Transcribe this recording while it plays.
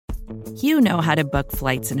You know how to book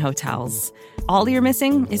flights and hotels. All you're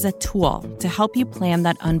missing is a tool to help you plan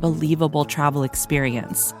that unbelievable travel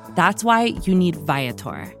experience. That's why you need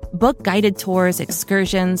Viator. Book guided tours,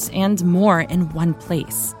 excursions, and more in one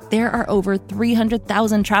place. There are over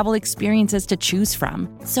 300,000 travel experiences to choose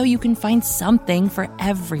from, so you can find something for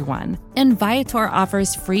everyone. And Viator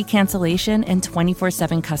offers free cancellation and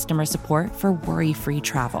 24/7 customer support for worry-free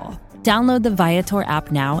travel. Download the Viator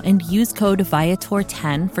app now and use code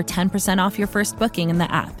Viator10 for 10% off your first booking in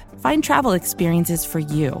the app. Find travel experiences for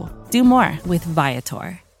you. Do more with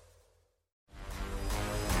Viator.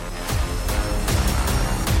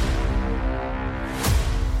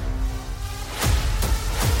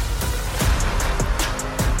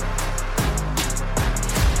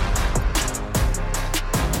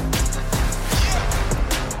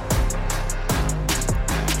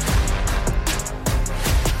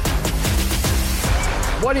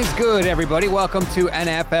 What is good, everybody? Welcome to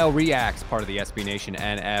NFL Reacts, part of the SB Nation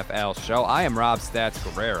NFL show. I am Rob Stats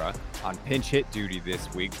Guerrera on pinch hit duty this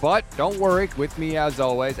week, but don't worry, with me as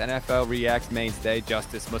always, NFL Reacts mainstay,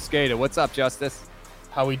 Justice Mosqueda. What's up, Justice?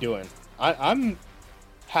 How we doing? I'm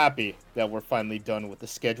happy that we're finally done with the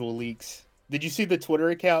schedule leaks. Did you see the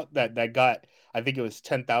Twitter account that got, I think it was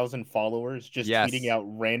 10,000 followers just tweeting out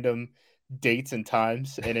random dates and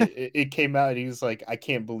times, and it came out and he was like, I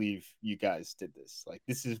can't believe you guys did this. Like,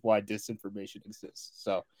 this is why disinformation exists.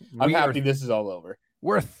 So I'm happy this is all over.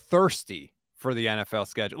 We're thirsty for the NFL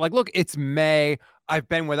schedule. Like, look, it's May. I've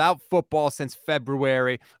been without football since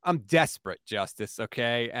February. I'm desperate, Justice,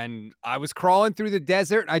 okay? And I was crawling through the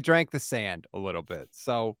desert and I drank the sand a little bit.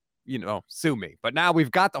 So, you know, sue me. But now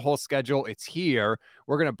we've got the whole schedule. It's here.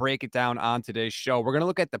 We're going to break it down on today's show. We're going to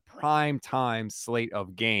look at the prime time slate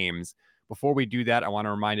of games. Before we do that, I want to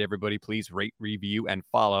remind everybody, please rate, review, and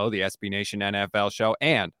follow the SB Nation NFL show.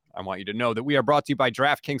 And I want you to know that we are brought to you by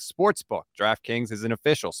DraftKings Sportsbook. DraftKings is an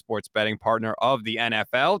official sports betting partner of the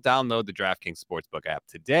NFL. Download the DraftKings Sportsbook app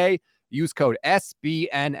today. Use code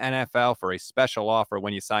SBNNFL for a special offer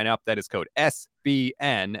when you sign up. That is code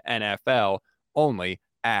SBNNFL only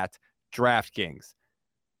at DraftKings.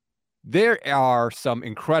 There are some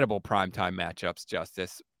incredible primetime matchups,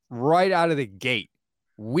 Justice, right out of the gate.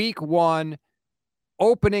 Week 1,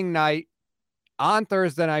 opening night on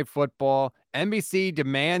Thursday Night Football. NBC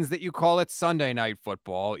demands that you call it Sunday Night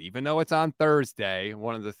Football, even though it's on Thursday.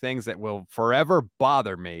 One of the things that will forever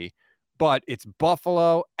bother me. But it's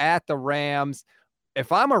Buffalo at the Rams.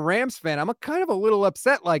 If I'm a Rams fan, I'm kind of a little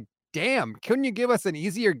upset. Like, damn, couldn't you give us an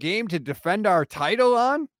easier game to defend our title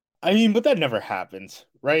on? I mean, but that never happens,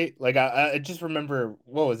 right? Like, I just remember,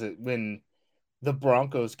 what was it, when the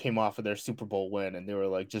Broncos came off of their Super Bowl win and they were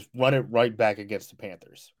like, just run it right back against the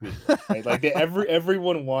Panthers. Right? Like,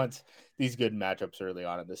 everyone wants these good matchups early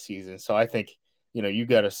on in the season. So I think, you know, you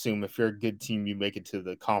got to assume if you're a good team, you make it to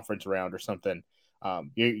the conference round or something,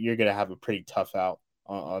 you're going to have a pretty tough out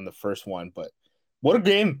on the first one. But what a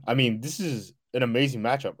game. I mean, this is an amazing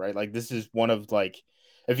matchup, right? Like, this is one of, like,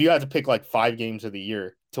 if you had to pick like 5 games of the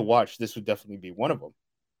year to watch, this would definitely be one of them.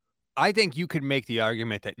 I think you could make the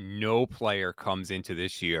argument that no player comes into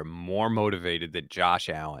this year more motivated than Josh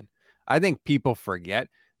Allen. I think people forget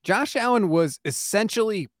Josh Allen was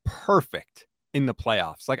essentially perfect in the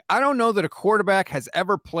playoffs. Like, I don't know that a quarterback has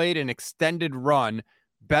ever played an extended run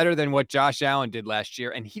better than what Josh Allen did last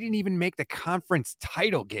year. And he didn't even make the conference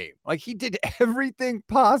title game. Like, he did everything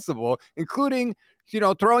possible, including, you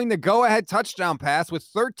know, throwing the go-ahead touchdown pass with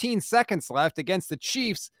 13 seconds left against the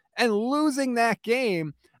Chiefs and losing that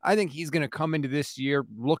game. I think he's going to come into this year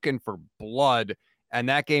looking for blood, and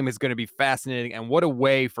that game is going to be fascinating. And what a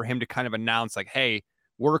way for him to kind of announce, like, hey,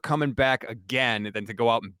 we're coming back again, than to go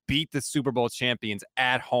out and beat the Super Bowl champions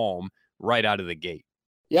at home right out of the gate.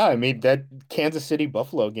 Yeah, I mean, that Kansas City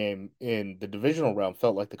Buffalo game in the divisional round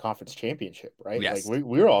felt like the conference championship, right? Yes. Like,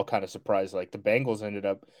 we were all kind of surprised. Like, the Bengals ended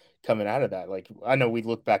up coming out of that. Like, I know we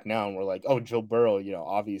look back now and we're like, oh, Joe Burrow, you know,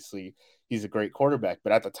 obviously he's a great quarterback.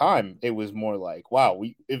 But at the time, it was more like, wow,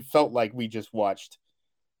 it felt like we just watched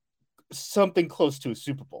something close to a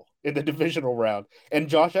Super Bowl in the divisional round. And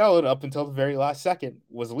Josh Allen, up until the very last second,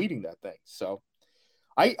 was leading that thing. So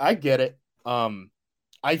I get it.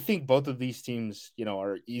 I think both of these teams, you know,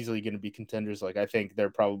 are easily going to be contenders. Like, I think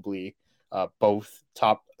they're probably both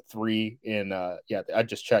top 3 in I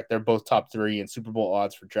just checked. They're both top 3 in Super Bowl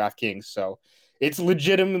odds for DraftKings. So it's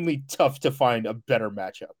legitimately tough to find a better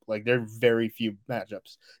matchup. Like, there are very few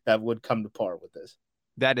matchups that would come to par with this.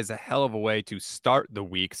 That is a hell of a way to start the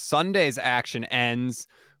week. Sunday's action ends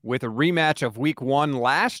with a rematch of week 1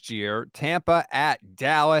 last year, Tampa at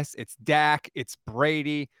Dallas. It's Dak, it's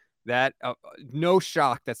Brady. that no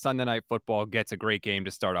shock that Sunday Night Football gets a great game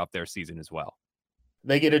to start off their season as well.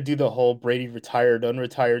 They get to do the whole Brady retired,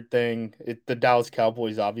 unretired thing. The Dallas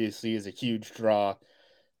Cowboys obviously is a huge draw.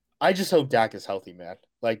 I just hope Dak is healthy, man.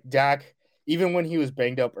 Like Dak, even when he was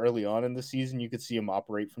banged up early on in the season, you could see him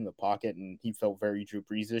operate from the pocket, and he felt very Drew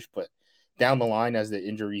Brees-ish. But down the line, as the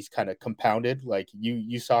injuries kind of compounded, like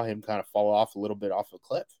you saw him kind of fall off a little bit off a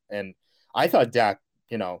cliff. And I thought Dak,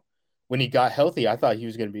 when he got healthy, I thought he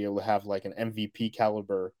was going to be able to have like an MVP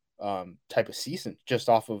caliber type of season just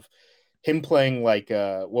off of him playing like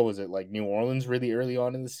what was it, like New Orleans really early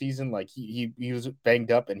on in the season. Like he was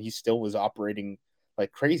banged up and he still was operating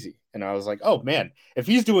like crazy. And I was like, oh man, if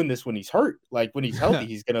he's doing this when he's hurt, like when he's healthy,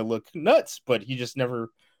 he's gonna look nuts. But he just never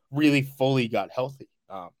really fully got healthy.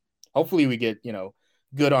 Hopefully we get,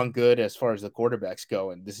 good on good as far as the quarterbacks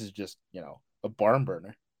go, and this is just, a barn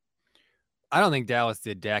burner. I don't think Dallas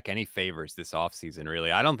did Dak any favors this offseason,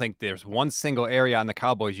 really. I don't think there's one single area on the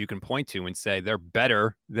Cowboys you can point to and say they're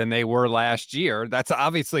better than they were last year. That's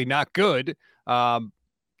obviously not good.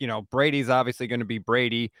 Brady's obviously going to be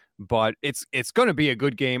Brady, but it's going to be a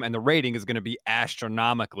good game, and the rating is going to be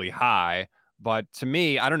astronomically high. But to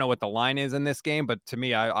me, I don't know what the line is in this game, but to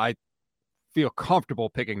me, I feel comfortable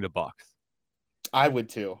picking the Bucs. I would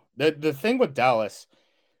too. The thing with Dallas,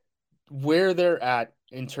 where they're at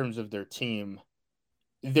in terms of their team,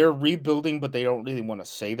 they're rebuilding, but they don't really want to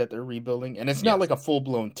say that they're rebuilding. And it's not like a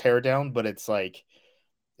full-blown teardown, but it's like,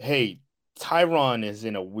 hey, Tyron is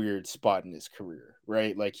in a weird spot in his career,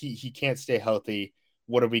 right? Like he can't stay healthy.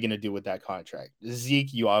 What are we going to do with that contract?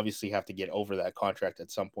 Zeke, you obviously have to get over that contract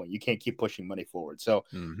at some point. You can't keep pushing money forward. So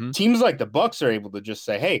teams like the Bucs are able to just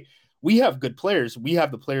say, hey, we have good players. We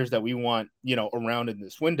have the players that we want, around in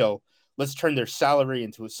this window. Let's turn their salary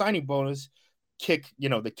into a signing bonus, kick,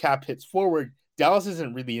 the cap hits forward. Dallas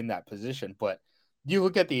isn't really in that position, but you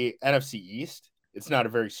look at the NFC East, it's not a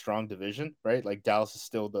very strong division, right? Like Dallas is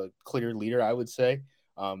still the clear leader, I would say,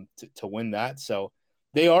 to win that. So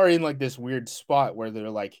they are in like this weird spot where they're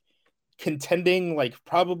like contending, like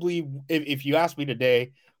probably, if you ask me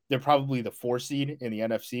today, they're probably the 4 seed in the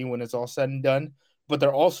NFC when it's all said and done. But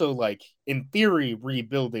they're also like, in theory,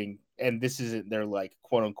 rebuilding, and this isn't their like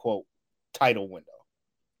quote unquote title window.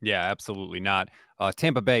 Yeah, absolutely not.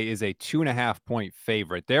 Tampa Bay is a 2.5-point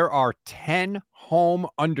favorite. There are 10 home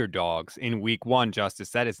underdogs in week 1,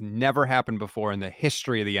 Justice. That has never happened before in the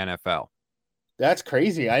history of the NFL. That's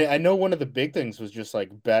crazy. I know one of the big things was just like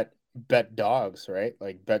bet dogs, right?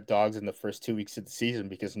 Like bet dogs in the first 2 weeks of the season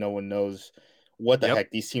because no one knows what the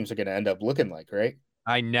heck these teams are going to end up looking like, right?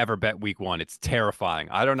 I never bet week 1. It's terrifying.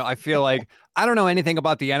 I don't know. I feel like I don't know anything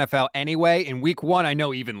about the NFL anyway. In week 1, I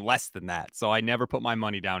know even less than that. So I never put my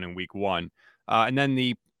money down in week 1. And then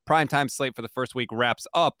the primetime slate for the first week wraps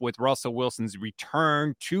up with Russell Wilson's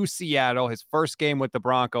return to Seattle, his first game with the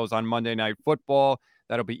Broncos on Monday Night Football.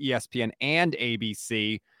 That'll be ESPN and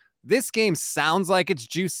ABC. This game sounds like it's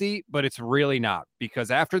juicy, but it's really not, because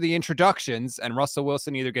after the introductions and Russell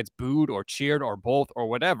Wilson either gets booed or cheered or both or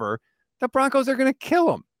whatever, the Broncos are going to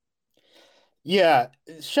kill him. Yeah,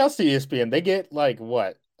 shouts to ESPN. They get like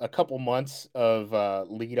what, a couple months of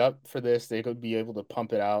lead up for this. They could be able to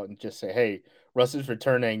pump it out and just say, "Hey, Russ is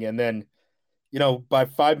returning," and then, by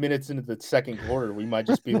 5 minutes into the second quarter, we might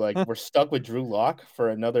just be like, "We're stuck with Drew Lock for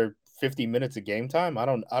another 50 minutes of game time." I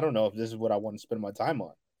don't know if this is what I want to spend my time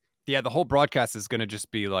on. Yeah, the whole broadcast is going to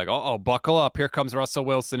just be like, "Oh, buckle up! Here comes Russell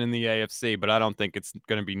Wilson in the AFC," but I don't think it's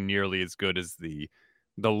going to be nearly as good as the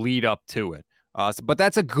lead up to it. But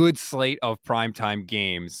that's a good slate of primetime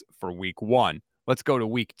games for week 1. Let's go to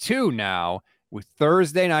week 2 now with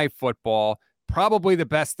Thursday Night Football, probably the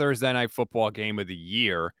best Thursday Night Football game of the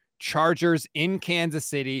year. Chargers in Kansas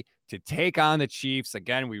City to take on the Chiefs.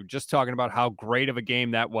 Again, we were just talking about how great of a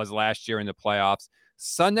game that was last year in the playoffs.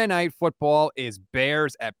 Sunday Night Football is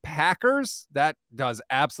Bears at Packers. That does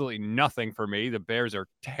absolutely nothing for me. The Bears are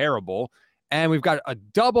terrible. And we've got a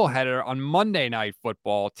doubleheader on Monday Night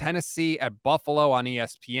Football, Tennessee at Buffalo on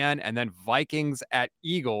ESPN, and then Vikings at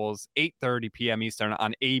Eagles, 8:30 p.m. Eastern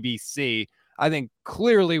on ABC. I think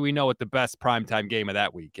clearly we know what the best primetime game of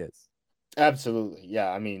that week is. Absolutely. Yeah.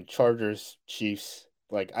 I mean, Chargers, Chiefs,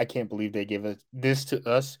 like, I can't believe they gave this to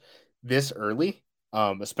us this early,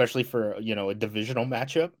 especially for, a divisional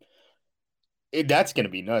matchup. That's going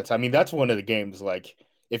to be nuts. I mean, that's one of the games, like,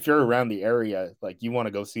 if you're around the area, like, you want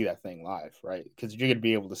to go see that thing live, right? Because you're going to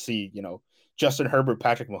be able to see, Justin Herbert,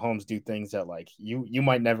 Patrick Mahomes do things that, like, you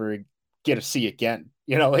might never get to see again,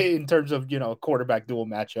 in terms of, quarterback duel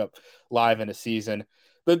matchup live in a season.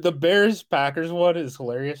 The Bears-Packers one is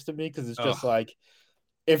hilarious to me because it's just like,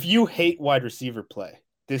 if you hate wide receiver play,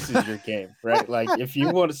 this is your game, right? Like if you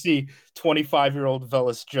want to see 25-year-old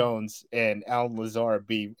Velus Jones and Alan Lazard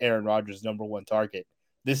be Aaron Rodgers' number one target,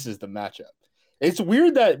 this is the matchup. It's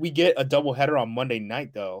weird that we get a doubleheader on Monday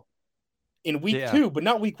night though in week 2, but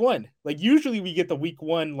not week 1. Like usually we get the week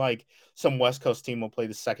 1, like some West Coast team will play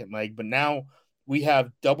the second leg, but now we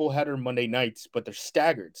have doubleheader Monday nights, but they're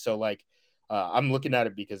staggered. So like I'm looking at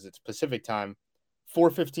it because it's Pacific time.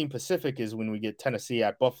 4:15 Pacific is when we get Tennessee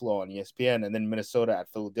at Buffalo on ESPN, and then Minnesota at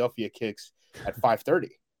Philadelphia kicks at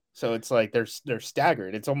 5:30. So it's like they're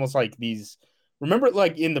staggered. It's almost like these. Remember,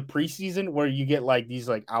 like in the preseason where you get like these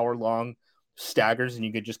like hour-long staggers, and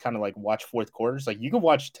you could just kind of like watch fourth quarters. Like you could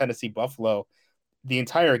watch Tennessee Buffalo the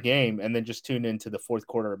entire game, and then just tune into the fourth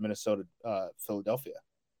quarter of Minnesota Philadelphia.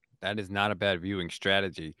 That is not a bad viewing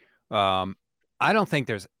strategy. I don't think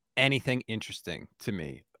there's anything interesting to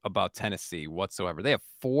me about Tennessee whatsoever. They have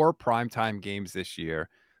 4 primetime games this year.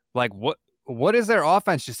 Like what is their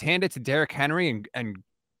offense? Just hand it to Derrick Henry and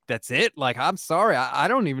that's it? Like, I'm sorry. I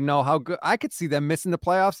don't even know how good. I could see them missing the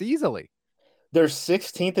playoffs easily. They're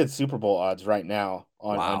 16th in Super Bowl odds right now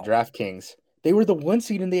on DraftKings. They were the 1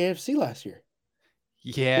 seed in the AFC last year.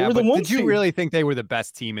 Yeah, but did you really think they were the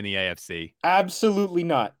best team in the AFC? Absolutely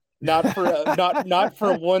not. Not for not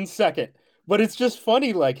for 1 second. But it's just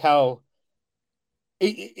funny, like how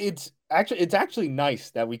it's actually nice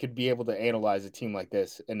that we could be able to analyze a team like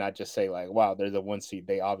this and not just say like, wow, they're the 1 seed.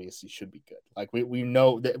 They obviously should be good. Like we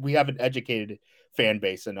know that we have an educated fan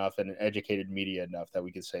base enough and an educated media enough that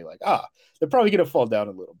we could say like, they're probably going to fall down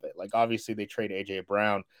a little bit. Like obviously they trade AJ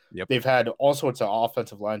Brown. Yep. They've had all sorts of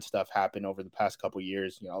offensive line stuff happen over the past couple of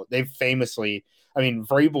years. You know, they've famously,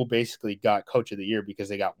 Vrabel basically got coach of the year because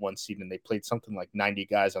they got 1 seed and they played something like 90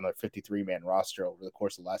 guys on their 53-man roster over the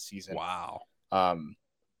course of last season. Wow.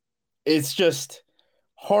 It's just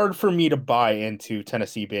hard for me to buy into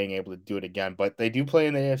Tennessee being able to do it again, but they do play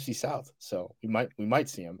in the AFC South, so we might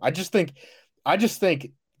see them. I just think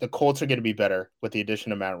the Colts are going to be better with the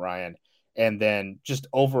addition of Matt Ryan, and then just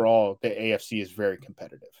overall the AFC is very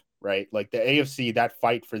competitive, right? Like the AFC, that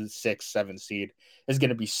fight for the 6-7 seed is going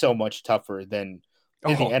to be so much tougher than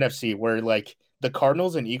in the NFC, where like the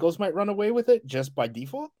Cardinals and Eagles might run away with it just by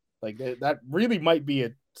default. Like that really might be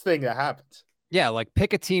a thing that happens. Yeah, like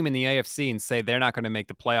pick a team in the AFC and say they're not going to make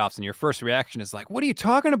the playoffs. And your first reaction is like, what are you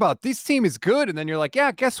talking about? This team is good. And then you're like,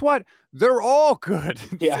 yeah, guess what? They're all good.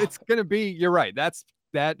 Yeah. It's going to be, you're right.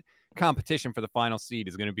 That competition for the final seed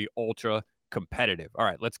is going to be ultra competitive. All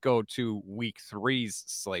right, let's go to week 3's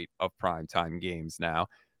slate of primetime games now.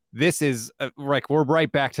 This is like, we're right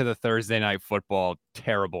back to the Thursday night football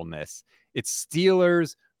terribleness. It's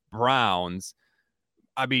Steelers, Browns.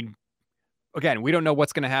 Again, we don't know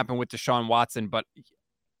what's going to happen with Deshaun Watson, but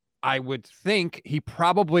I would think he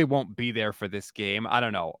probably won't be there for this game. I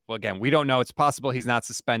don't know. Again, we don't know. It's possible he's not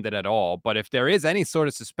suspended at all. But if there is any sort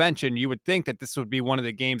of suspension, you would think that this would be one of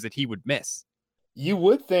the games that he would miss. You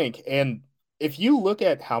would think. And if you look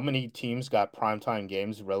at how many teams got primetime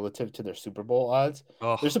games relative to their Super Bowl odds,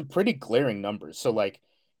 there's some pretty glaring numbers. So, like,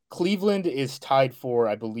 Cleveland is tied for,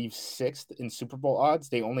 I believe, 6th in Super Bowl odds.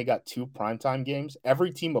 They only got 2 primetime games.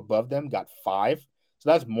 Every team above them got 5. So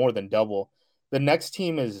that's more than double. The next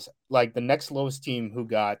team is like the next lowest team who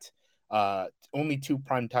got only 2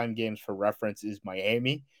 primetime games for reference is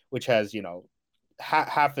Miami, which has,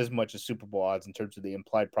 half as much as Super Bowl odds in terms of the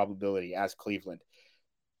implied probability as Cleveland.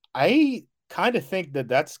 I kind of think that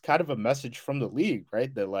that's kind of a message from the league,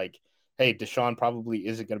 right? That like, hey, Deshaun probably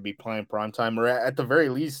isn't going to be playing primetime, or at the very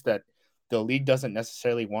least that the league doesn't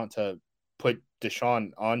necessarily want to put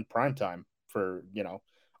Deshaun on primetime for,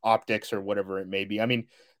 optics or whatever it may be. The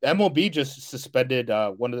MLB just suspended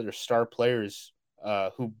one of their star players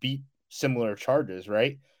who beat similar charges,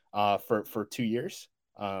 right? For 2 years.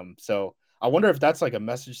 So I wonder if that's like a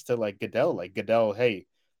message to like Goodell, hey,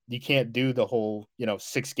 you can't do the whole,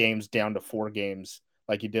 6 games down to 4 games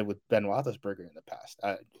like you did with Ben Roethlisberger in the past.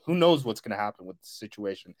 Who knows what's going to happen with the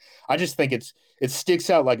situation? I just think it sticks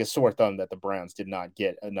out like a sore thumb that the Browns did not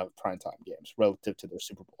get enough primetime games relative to their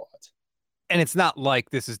Super Bowl odds. And it's not like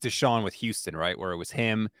this is Deshaun with Houston, right? Where it was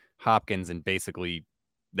him, Hopkins, and basically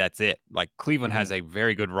that's it. Like Cleveland has a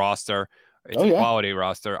very good roster. It's a quality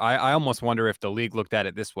roster. I almost wonder if the league looked at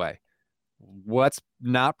it this way. Let's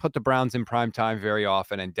not put the Browns in prime time very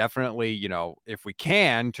often, and definitely, if we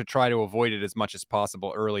can, to try to avoid it as much as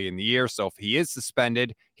possible early in the year. So if he is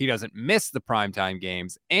suspended, he doesn't miss the primetime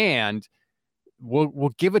games, and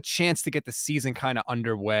we'll give a chance to get the season kind of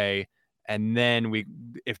underway. And then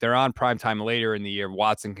if they're on primetime later in the year,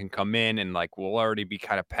 Watson can come in and like we'll already be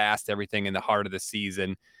kind of past everything in the heart of the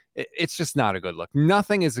season. It's just not a good look.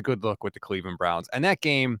 Nothing is a good look with the Cleveland Browns, and that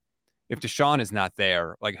game if Deshaun is not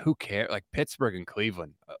there, like who cares? Like Pittsburgh and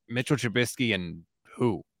Cleveland, Mitchell Trubisky and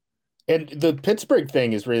who? And the Pittsburgh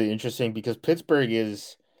thing is really interesting because Pittsburgh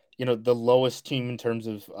is, the lowest team in terms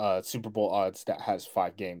of Super Bowl odds that has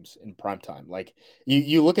 5 games in prime time. Like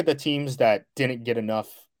you look at the teams that didn't get enough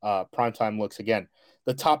prime time looks again.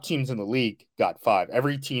 The top teams in the league got 5.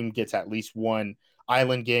 Every team gets at least one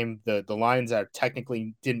island game. The Lions are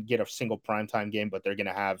technically didn't get a single primetime game, but they're going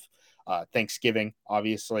to have Thanksgiving,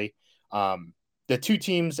 obviously. The 2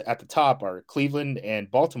 teams at the top are Cleveland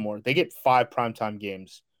and Baltimore. They get 5 primetime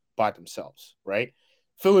games by themselves, right?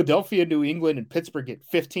 Philadelphia, New England, and Pittsburgh get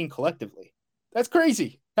 15 collectively. That's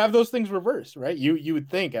crazy. Have those things reversed, right? You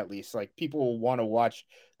would think at least like people will want to watch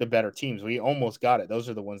the better teams. We almost got it. Those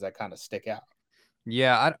are the ones that kind of stick out.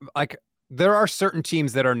 Yeah, there are certain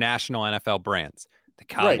teams that are national NFL brands. The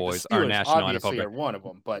Cowboys the are national obviously NFL are brands. one of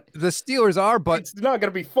them, but The Steelers are, but it's not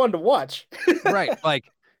going to be fun to watch. right, like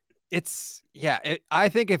I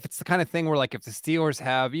think if it's the kind of thing where like if the Steelers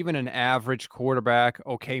have even an average quarterback,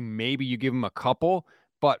 okay, maybe you give them a couple,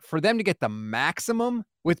 but for them to get the maximum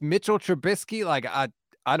with Mitchell Trubisky, like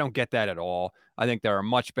I don't get that at all. I think there are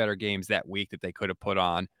much better games that week that they could have put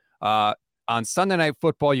on. On Sunday Night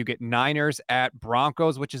Football, you get Niners at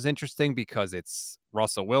Broncos, which is interesting because it's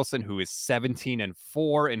Russell Wilson, who is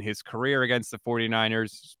 17-4 in his career against the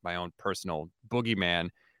 49ers, my own personal boogeyman.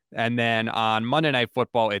 And then on Monday Night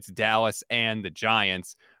Football, it's Dallas and the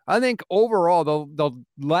Giants. I think overall, the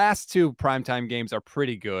last 2 primetime games are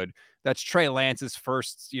pretty good. That's Trey Lance's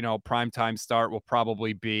first, primetime start will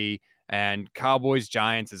probably be, and Cowboys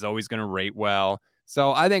Giants is always going to rate well.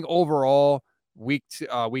 So I think overall, week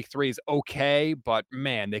 3 is okay, but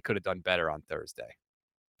man, they could have done better on Thursday.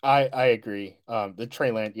 I agree. The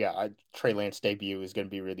Trey Lance debut is going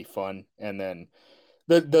to be really fun, and then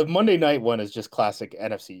the Monday night one is just classic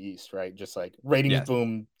NFC East, right? Just like ratings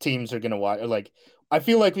boom, teams are going to watch. Or like I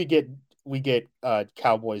feel like we get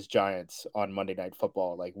Cowboys Giants on Monday Night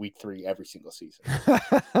Football like week 3 every single season.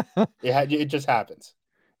 It just happens.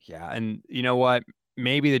 Yeah, and you know what?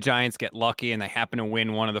 Maybe the Giants get lucky and they happen to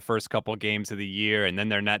win one of the first couple of games of the year, and then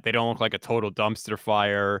they don't look like a total dumpster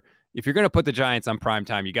fire. If you're going to put the Giants on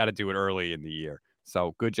primetime, you got to do it early in the year.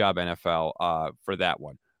 So good job, NFL, for that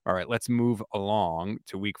one. All right, let's move along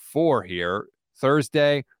to week 4 here.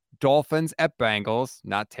 Thursday, Dolphins at Bengals,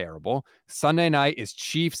 not terrible. Sunday night is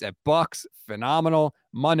Chiefs at Bucks, phenomenal.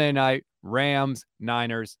 Monday night, Rams,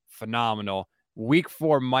 Niners, phenomenal. Week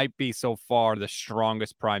 4 might be so far the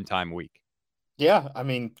strongest primetime week. Yeah, I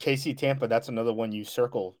mean, KC Tampa, that's another one you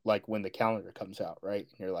circle like when the calendar comes out, right?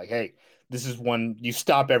 And you're like, hey, this is one you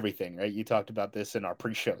stop everything, right? You talked about this in our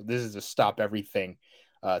pre-show. This is a stop everything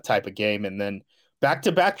type of game. And then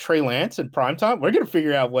back-to-back Trey Lance in primetime, we're going to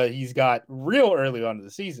figure out what he's got real early on in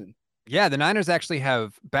the season. Yeah, the Niners actually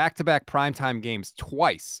have back-to-back primetime games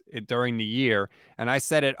twice during the year. And I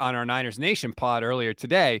said it on our Niners Nation pod earlier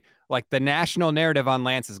today, like the national narrative on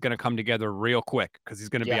Lance is going to come together real quick because he's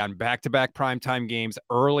going to be on back-to-back primetime games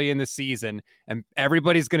early in the season. And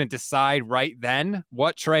everybody's going to decide right then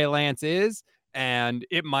what Trey Lance is. And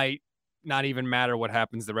it might not even matter what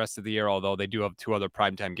happens the rest of the year, although they do have 2 other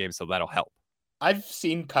primetime games, so that'll help. I've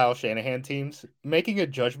seen Kyle Shanahan teams making a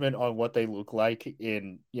judgment on what they look like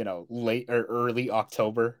in, late or early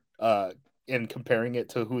October, and comparing it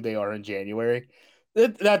to who they are in January.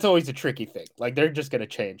 That's always a tricky thing. Like they're just going to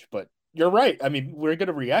change, but you're right. I mean, we're going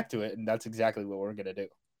to react to it, and that's exactly what we're going to do.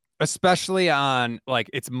 Especially on like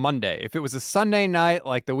it's Monday. If it was a Sunday night,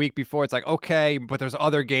 like the week before, it's like, okay, but there's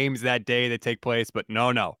other games that day that take place. But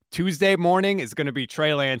no. Tuesday morning is going to be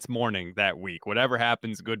Trey Lance morning that week. Whatever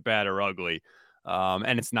happens, good, bad, or ugly.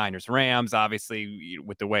 And it's Niners Rams, obviously,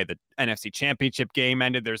 with the way the NFC Championship game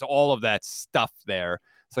ended. There's all of that stuff there.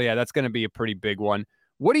 So, yeah, that's going to be a pretty big one.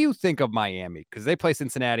 What do you think of Miami? Because they play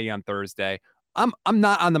Cincinnati on Thursday. I'm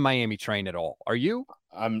not on the Miami train at all. Are you?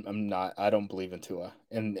 I'm not. I don't believe in Tua,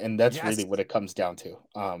 and that's really what it comes down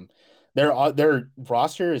to. Their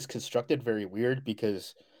roster is constructed very weird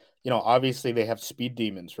because, obviously they have speed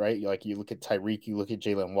demons, right? Like you look at Tyreek, you look at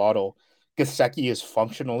Jalen Waddle. Gesicki is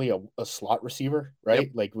functionally a slot receiver, right?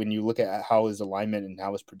 Yep. Like when you look at how his alignment and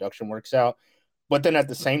how his production works out. But then at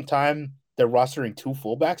the same time, they're rostering 2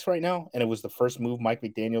 fullbacks right now, and it was the first move Mike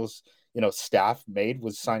McDaniel's, staff made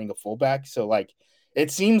was signing a fullback. So like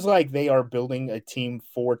it seems like they are building a team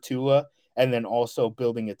for Tua and then also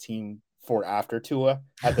building a team for after Tua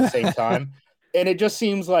at the same time. And it just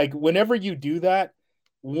seems like whenever you do that,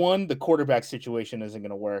 one, the quarterback situation isn't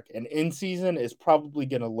going to work, and in season is probably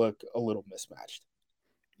going to look a little mismatched.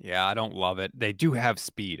 Yeah, I don't love it. They do have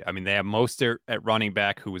speed. I mean, they have Mostert at running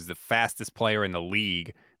back, who is the fastest player in the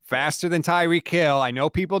league faster than Tyreek Hill. I know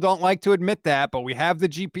people don't like to admit that, but we have the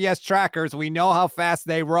GPS trackers. We know how fast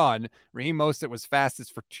they run. Raheem Mostert was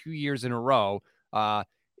fastest for 2 years in a row. But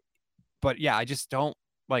yeah, I just don't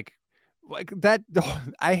like that.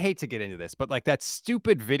 I hate to get into this, but like that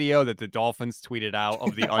stupid video that the Dolphins tweeted out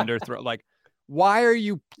of the underthrow, like, why are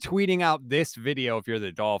you tweeting out this video if you're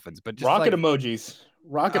the Dolphins? But just rocket emojis.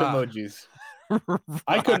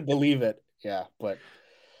 I couldn't believe it. Yeah, but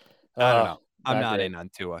I don't know. I'm not in on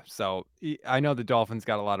Tua. So I know the Dolphins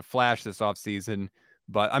got a lot of flash this offseason,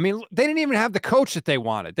 but I mean, they didn't even have the coach that they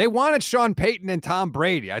wanted. They wanted Sean Payton and Tom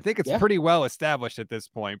Brady. I think it's pretty well established at this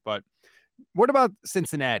point. But what about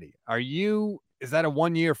Cincinnati? Is that a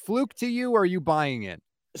 1-year fluke to you, or are you buying in?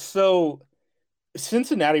 So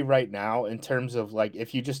Cincinnati right now, in terms of like,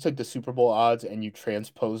 if you just took the Super Bowl odds and you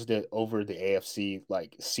transposed it over the AFC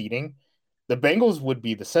like seeding, the Bengals would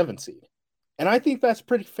be the 7th seed. And I think that's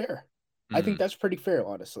pretty fair. I think that's pretty fair,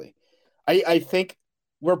 honestly. I think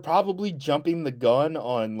we're probably jumping the gun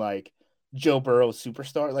on like Joe Burrow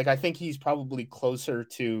superstar. Like, I think he's probably closer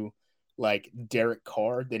to like Derek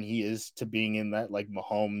Carr than he is to being in that like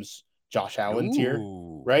Mahomes, Josh Allen tier,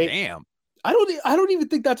 right? Damn. I don't even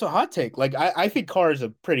think that's a hot take. Like, I think Carr is a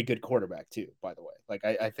pretty good quarterback too, by the way. Like,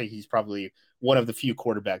 I think he's probably one of the few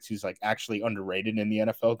quarterbacks who's like actually underrated in the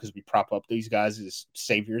NFL, because we prop up these guys as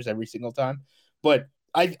saviors every single time. But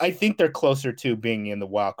I think they're closer to being in the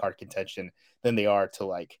wild card contention than they are to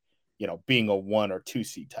like, being a 1 or 2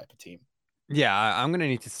 seed type of team. Yeah, I'm going to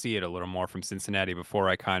need to see it a little more from Cincinnati before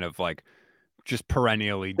I kind of like just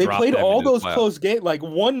perennially They drop played them all into the those playoffs. close games. Like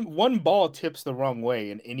one ball tips the wrong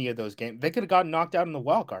way in any of those games, they could have gotten knocked out in the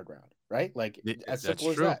wild card round, right? Like, as That's simple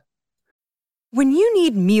as true. that. When you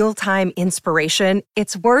need mealtime inspiration,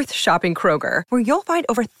 it's worth shopping Kroger, where you'll find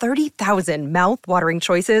over 30,000 mouth-watering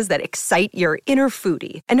choices that excite your inner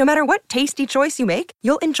foodie. And no matter what tasty choice you make,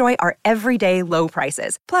 you'll enjoy our everyday low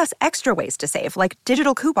prices, plus extra ways to save, like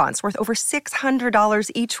digital coupons worth over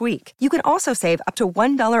 $600 each week. You can also save up to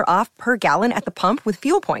 $1 off per gallon at the pump with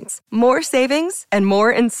fuel points. More savings and more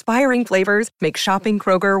inspiring flavors make shopping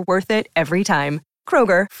Kroger worth it every time.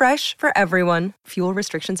 Kroger, fresh for everyone. Fuel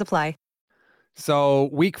restrictions apply. So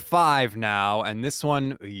week 5 now, and this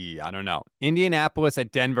one, I don't know. Indianapolis at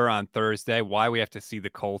Denver on Thursday. Why we have to see the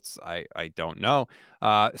Colts, I don't know.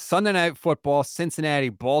 Sunday Night Football, Cincinnati,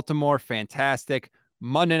 Baltimore, fantastic.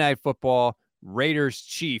 Monday Night Football, Raiders,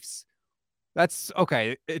 Chiefs. That's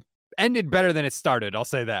okay. It ended better than it started. I'll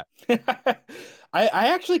say that. I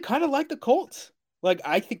actually kind of like the Colts. Like,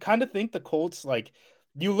 I kind of think the Colts, like,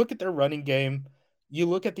 you look at their running game, you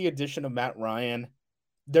look at the addition of Matt Ryan.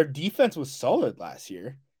 Their defense was solid last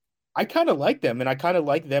year. I kind of like them, and I kind of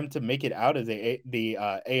like them to make it out of the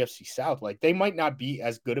AFC South. Like, they might not be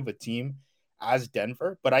as good of a team as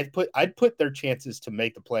Denver, but I'd put their chances to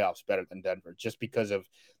make the playoffs better than Denver, just because of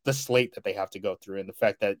the slate that they have to go through and the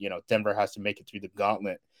fact that Denver has to make it through the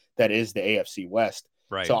gauntlet that is the AFC West.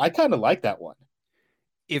 Right. So I kind of like that one.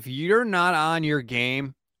 If you're not on your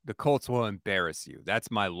game, the Colts will embarrass you. That's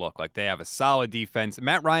my look. Like, they have a solid defense.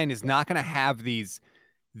 Matt Ryan is not going to have these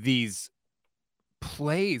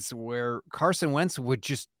plays where Carson Wentz would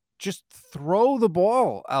just throw the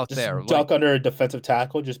ball out there. Duck under a defensive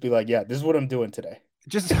tackle, just be like, yeah, this is what I'm doing today.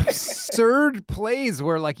 Just absurd plays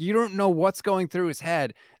where like you don't know what's going through his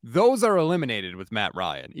head. Those are eliminated with Matt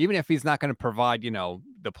Ryan. Even if he's not going to provide,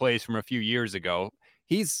 the plays from a few years ago,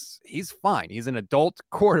 he's fine. He's an adult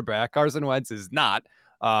quarterback. Carson Wentz is not.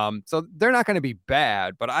 So they're not going to be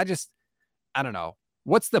bad, but I don't know.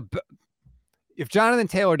 If Jonathan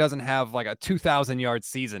Taylor doesn't have like a 2,000-yard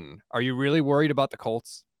season, are you really worried about the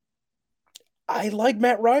Colts? I like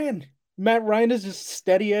Matt Ryan. Matt Ryan is just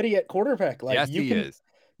steady Eddie at quarterback. Like, yes, he is.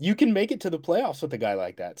 You can make it to the playoffs with a guy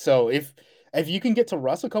like that. So if you can get to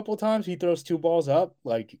Russ a couple of times, he throws 2 balls up.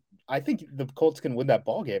 Like, I think the Colts can win that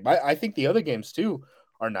ball game. I think the other games too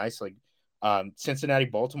are nice. Like Cincinnati,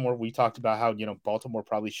 Baltimore. We talked about how Baltimore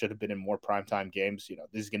probably should have been in more primetime games.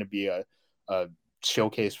 This is going to be a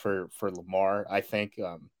showcase for Lamar. I think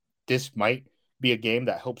this might be a game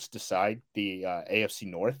that helps decide the AFC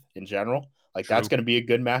North in general. Like, True. That's going to be a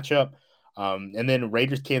good matchup. And then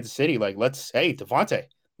Raiders, Kansas City. Like, Devontae,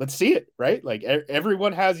 let's see it, right? Like,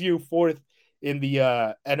 everyone has you 4th in the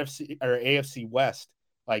NFC or AFC West.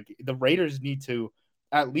 Like, the Raiders need to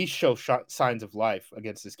at least show signs of life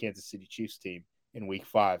against this Kansas City Chiefs team in week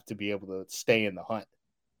 5 to be able to stay in the hunt.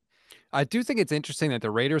 I do think it's interesting that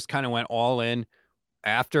the Raiders kind of went all in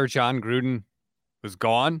after John Gruden was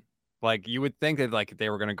gone. Like you would think that like if they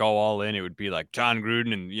were going to go all in, it would be like John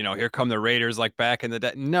Gruden and here come the Raiders like back in the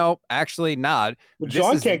day. No, actually not. But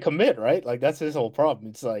John can't commit, right? Like that's his whole problem.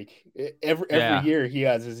 It's like every year he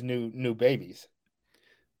has his new babies.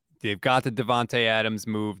 They've got the Devontae Adams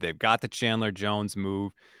move. They've got the Chandler Jones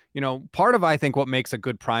move. Part of I think what makes a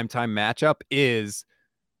good primetime matchup is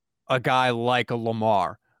a guy like a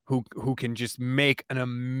Lamar who can just make an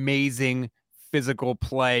amazing physical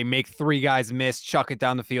play, make three guys miss, chuck it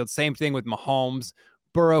down the field. Same thing with Mahomes.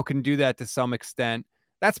 Burrow can do that to some extent.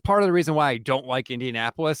 That's part of the reason why I don't like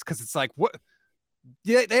Indianapolis, because it's like, what?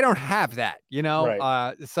 They don't have that,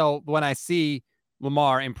 Right. So when I see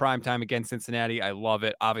Lamar in primetime against Cincinnati, I love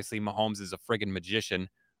it. Obviously, Mahomes is a friggin' magician.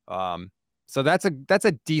 So that's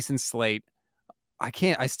a decent slate.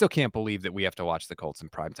 I still can't believe that we have to watch the Colts in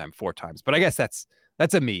primetime 4 times, but I guess that's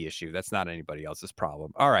a me issue. That's not anybody else's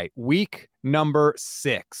problem. All right. Week number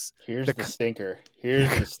 6. Here's the stinker. Here's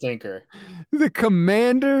the stinker. The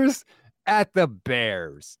Commanders at the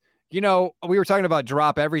Bears. We were talking about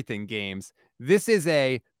drop everything games. This is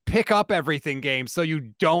a pick up everything game, so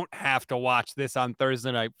you don't have to watch this on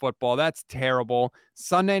Thursday Night Football. That's terrible.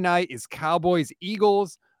 Sunday night is Cowboys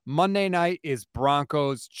Eagles. Monday night is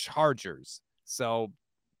Broncos Chargers. So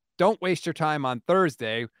don't waste your time on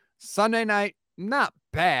Thursday. Sunday night, not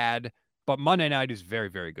bad, but Monday night is very,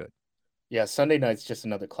 very good. Yeah, Sunday night's just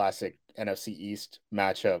another classic NFC East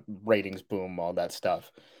matchup, ratings boom, all that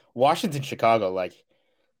stuff. Washington, Chicago, like,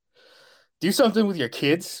 do something with your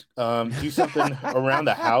kids. Do something around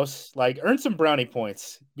the house. Like, earn some brownie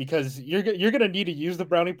points, because you're gonna need to use the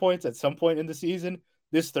brownie points at some point in the season.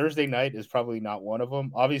 This Thursday night is probably not one of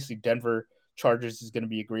them. Obviously, Denver Chargers is going to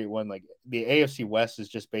be a great one. Like, the AFC West is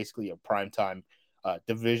just basically a primetime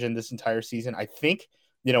division this entire season. I think,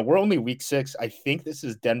 we're only week 6. I think this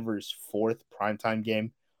is Denver's 4th primetime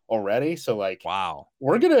game already. So, like, wow,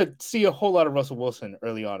 we're going to see a whole lot of Russell Wilson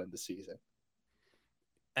early on in the season.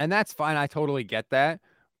 And that's fine. I totally get that.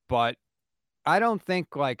 But I don't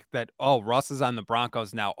think like that, Russ is on the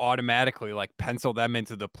Broncos now, automatically like pencil them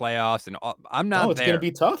into the playoffs. And I'm not No, it's going to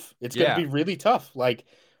be tough. It's going to be really tough. Like,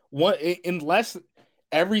 unless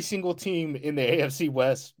every single team in the AFC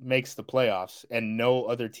West makes the playoffs and no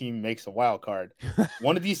other team makes a wild card,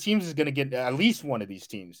 one of these teams is going to get, at least one of these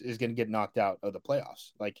teams is going to get knocked out of the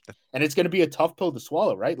playoffs. Like, and it's going to be a tough pill to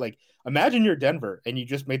swallow, right? Like, imagine you're Denver and you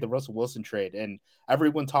just made the Russell Wilson trade, and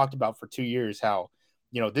everyone talked about for 2 years how,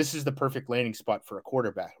 this is the perfect landing spot for a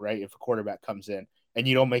quarterback, right? If a quarterback comes in and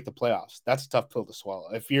you don't make the playoffs, that's a tough pill to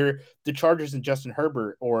swallow. If you're the Chargers and Justin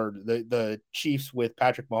Herbert, or the Chiefs with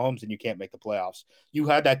Patrick Mahomes and you can't make the playoffs, you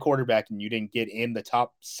had that quarterback and you didn't get in the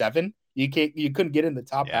top 7. You couldn't get in the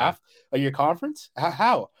top half of your conference.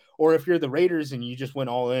 How? Or if you're the Raiders and you just went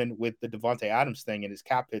all in with the Devontae Adams thing, and his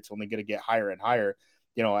cap hit's only going to get higher and higher,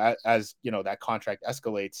 as that contract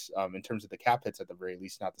escalates, in terms of the cap hits at the very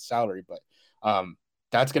least, not the salary, but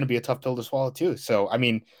that's going to be a tough pill to swallow too. So, I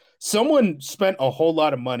mean, someone spent a whole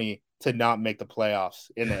lot of money to not make the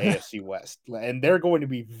playoffs in the AFC West, and they're going to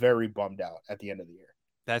be very bummed out at the end of the year.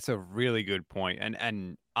 That's a really good point.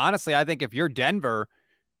 And honestly, I think if you're Denver,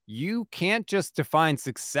 you can't just define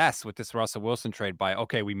success with this Russell Wilson trade by,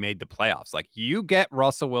 okay, we made the playoffs. Like, you get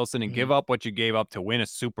Russell Wilson and give up what you gave up to win a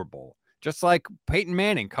Super Bowl, just like Peyton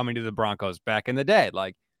Manning coming to the Broncos back in the day.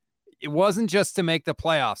 Like, it wasn't just to make the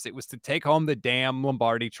playoffs. It was to take home the damn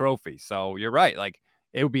Lombardi trophy. So you're right. Like,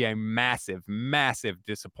 it would be a massive, massive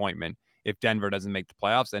disappointment if Denver doesn't make the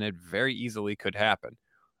playoffs, and it very easily could happen.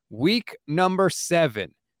 Week number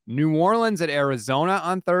 7, New Orleans at Arizona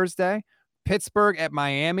on Thursday, Pittsburgh at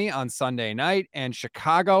Miami on Sunday night, and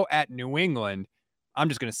Chicago at New England. I'm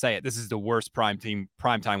just going to say it. This is the worst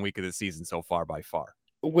primetime week of the season so far by far.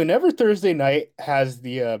 Whenever Thursday night has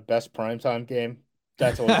the best primetime game,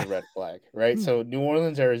 that's always a red flag, right? So New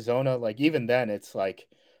Orleans, Arizona, like, even then it's like,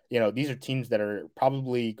 these are teams that are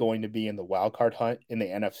probably going to be in the wild card hunt in the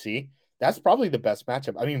NFC. That's probably the best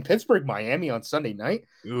matchup. I mean, Pittsburgh, Miami on Sunday night.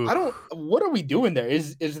 Oof. What are we doing there?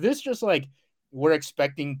 Is this just like we're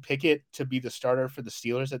expecting Pickett to be the starter for the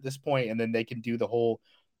Steelers at this point, and then they can do the whole,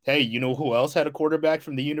 hey, you know who else had a quarterback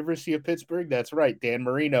from the University of Pittsburgh? That's right, Dan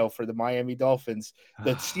Marino for the Miami Dolphins.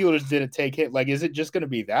 The Steelers didn't take hit. Like, is it just going to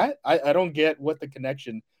be that? I don't get what the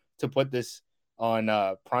connection to put this on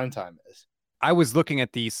primetime is. I was looking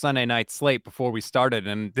at the Sunday night slate before we started,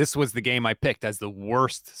 and this was the game I picked as the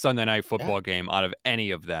worst Sunday night football game out of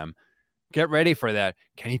any of them. Get ready for that.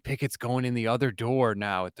 Kenny Pickett's going in the other door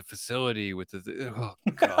now at the facility with the oh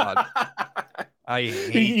God. I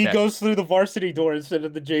hate he goes through the varsity door instead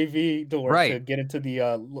of the JV door, right, to get into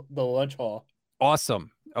the lunch hall.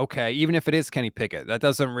 Awesome. Okay, even if it is Kenny Pickett, that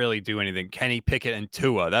doesn't really do anything. Kenny Pickett and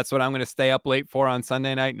Tua. That's what I'm going to stay up late for on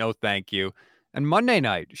Sunday night. No, thank you. And Monday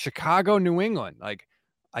night, Chicago, New England. Like,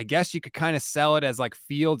 I guess you could kind of sell it as like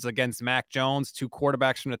Fields against Mac Jones, two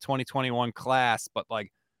quarterbacks from the 2021 class. But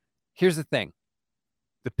like, here's the thing.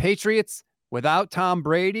 The Patriots without Tom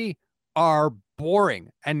Brady are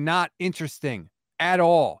boring and not interesting at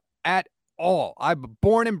all. At all. I'm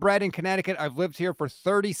born and bred in Connecticut. I've lived here for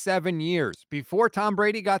 37 years. Before Tom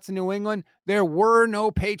Brady got to New England, there were no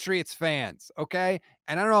Patriots fans, okay?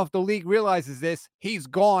 And I don't know if the league realizes this. He's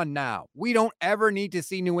gone now. We don't ever need to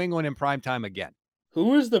see New England in primetime again.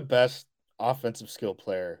 Who is the best offensive skill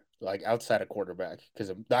player, like outside of quarterback?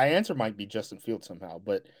 Because the answer might be Justin Fields somehow,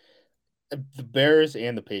 but the Bears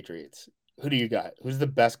and the Patriots, who do you got? Who's the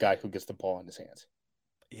best guy who gets the ball in his hands?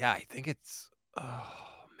 Yeah, I think it's, oh,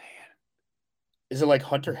 man. Is it like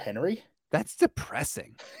Hunter Henry? That's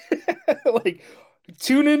depressing. Like,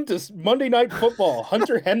 tune in to Monday Night Football.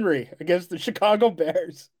 Hunter Henry against the Chicago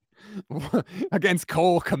Bears. Against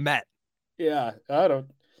Cole Kmet. Yeah,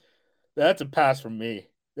 that's a pass from me.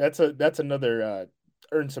 That's another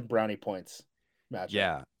earn some brownie points match.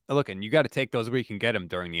 Yeah. Look, and you got to take those where you can get them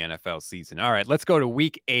during the NFL season. All right, let's go to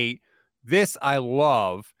week 8. This I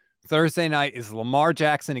love. Thursday night is Lamar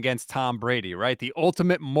Jackson against Tom Brady, right? The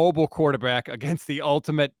ultimate mobile quarterback against the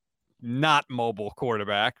ultimate not mobile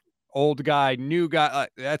quarterback. Old guy, new guy.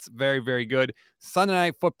 That's very, very good. Sunday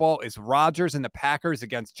Night Football is Rodgers and the Packers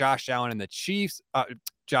against Josh Allen and the Chiefs.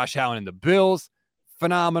 Josh Allen and the Bills.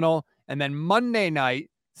 Phenomenal. And then Monday night,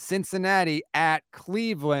 Cincinnati at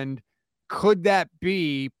Cleveland. Could that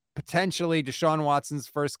be potentially Deshaun Watson's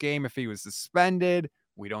first game if he was suspended?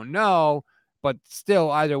 We don't know. But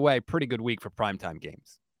still, either way, pretty good week for primetime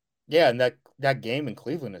games. Yeah, and that game in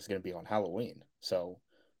Cleveland is going to be on Halloween. So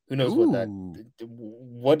who knows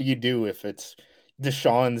what do you do if it's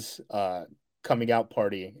Deshaun's coming out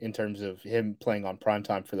party in terms of him playing on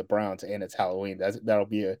primetime for the Browns and it's Halloween. That'll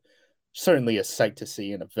be certainly a sight to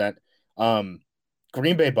see, an event.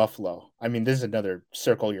 Green Bay Buffalo. I mean, this is another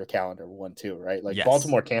circle your calendar one too, right? Like, yes.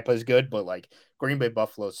 Baltimore Tampa is good, but like Green Bay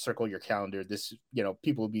Buffalo, circle your calendar. This,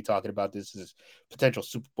 people will be talking about this as potential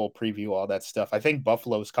Super Bowl preview, all that stuff. I think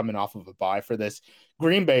Buffalo is coming off of a bye for this.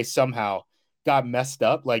 Green Bay somehow got messed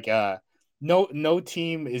up. Like, no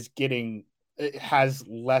team has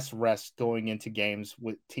less rest going into games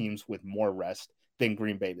with teams with more rest than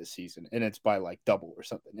Green Bay this season, and it's by like double or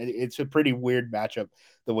something. It's a pretty weird matchup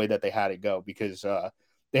the way that they had it go, because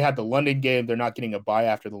they had the London game. They're not getting a bye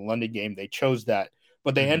after the London game. They chose that,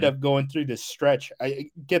 but they end up going through this stretch.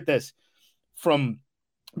 I get this, from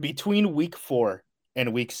between week 4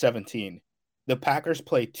 and week 17, the Packers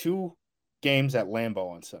play 2 games at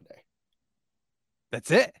Lambeau on Sunday.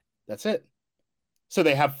 That's it. So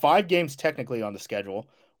they have 5 games technically on the schedule.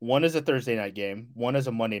 One is a Thursday night game. One is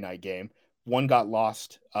a Monday night game. One got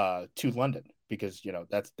lost to London because,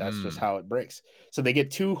 that's just how it breaks. So they get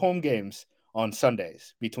 2 home games on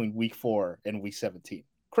Sundays between week 4 and week 17.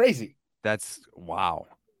 Crazy. That's wow.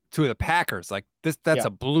 To the Packers, like that's a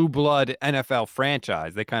blue blood NFL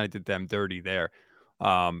franchise. They kind of did them dirty there.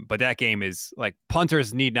 But that game is like,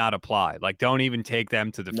 punters need not apply. Like, don't even take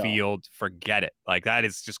them to the field. Forget it. Like, that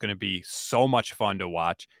is just going to be so much fun to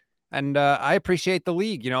watch. And I appreciate the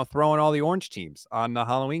league, throwing all the orange teams on the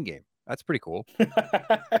Halloween game. That's pretty cool.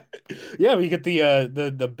 Yeah, we get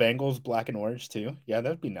the Bengals black and orange too. Yeah,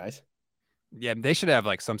 that'd be nice. Yeah, they should have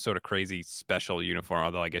like some sort of crazy special uniform,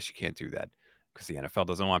 although I guess you can't do that because the NFL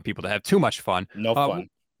doesn't want people to have too much fun. No fun.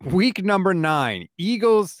 Week number 9,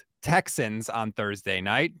 Eagles Texans on Thursday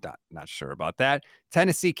night. Not sure about that.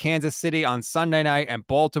 Tennessee, Kansas City on Sunday night, and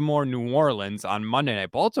Baltimore, New Orleans on Monday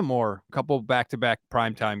night. Baltimore, a couple back-to-back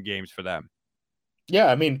primetime games for them. Yeah,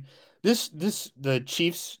 I mean, the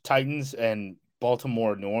Chiefs, Titans, and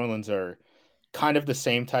Baltimore, New Orleans are kind of the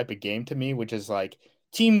same type of game to me, which is like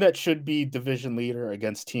team that should be division leader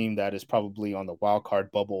against team that is probably on the wild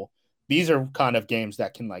card bubble. These are kind of games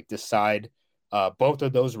that can like decide both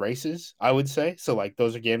of those races, I would say. So like,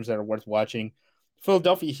 those are games that are worth watching.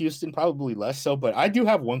 Philadelphia, Houston, probably less so, but I do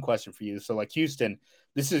have one question for you. So like, Houston,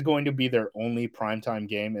 this is going to be their only primetime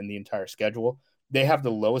game in the entire schedule. They have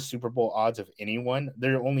the lowest Super Bowl odds of anyone.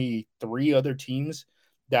 There are only 3 other teams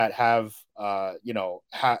that have,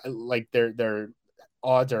 like their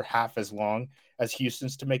odds are half as long as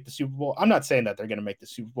Houston's to make the Super Bowl. I'm not saying that they're going to make the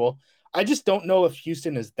Super Bowl. I just don't know if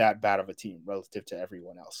Houston is that bad of a team relative to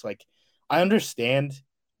everyone else. Like, I understand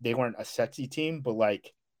they weren't a sexy team, but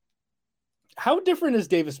like, how different is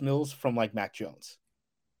Davis Mills from like Mac Jones?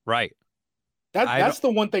 Right. That's the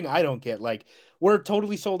one thing I don't get. Like, we're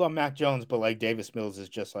totally sold on Mac Jones, but like Davis Mills is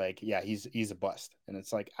just like, yeah, he's a bust. And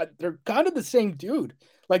it's like they're kind of the same dude.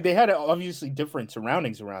 Like they had obviously different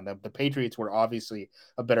surroundings around them. The Patriots were obviously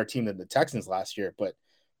a better team than the Texans last year, but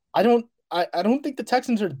I don't think the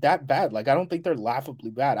Texans are that bad. Like I don't think they're laughably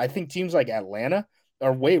bad. I think teams like Atlanta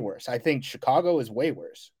are way worse. I think Chicago is way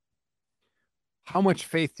worse. How much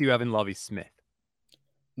faith do you have in Lovie Smith?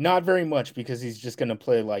 Not very much because he's just going to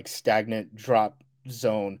play like stagnant drop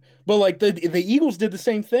zone. But like the Eagles did the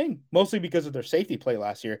same thing, mostly because of their safety play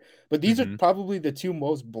last year. But these are probably the two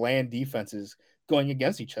most bland defenses going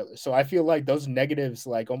against each other. So I feel like those negatives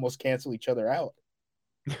like almost cancel each other out.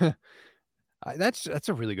 That's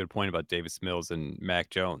a really good point about Davis Mills and Mac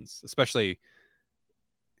Jones, especially.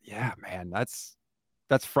 Yeah, man, that's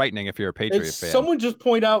frightening if you're a Patriot fan. Someone just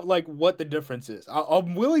point out like what the difference is.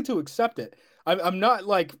 I'm willing to accept it. I'm not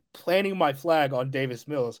like planting my flag on Davis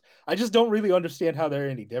Mills. I just don't really understand how they're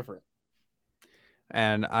any different.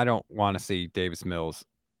 And I don't want to see Davis Mills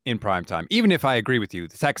in prime time, even if I agree with you.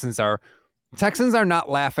 The Texans are not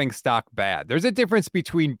laughing stock bad. There's a difference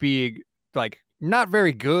between being like not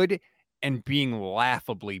very good and being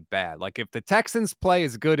laughably bad. Like if the Texans play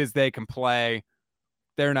as good as they can play,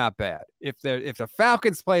 they're not bad. If the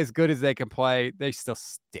Falcons play as good as they can play, they still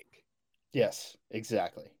stink. Yes,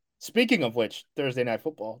 exactly. Speaking of which, Thursday Night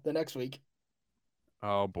Football the next week.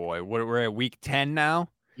 Oh boy, we're at week 10 now.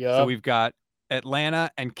 Yeah. So we've got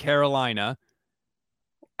Atlanta and Carolina.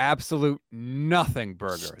 Absolute nothing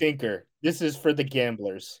burger. Stinker. This is for the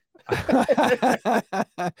gamblers.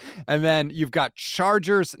 And then you've got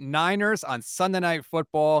Chargers, Niners on Sunday Night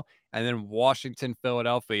Football, and then Washington,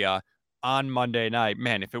 Philadelphia on Monday night.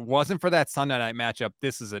 Man, if it wasn't for that Sunday night matchup,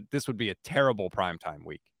 this would be a terrible primetime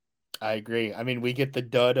week. I agree. I mean, we get the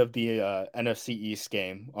dud of the NFC East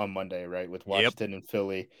game on Monday, right, with Washington and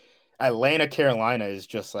Philly. Atlanta, Carolina is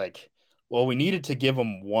just like, well, we needed to give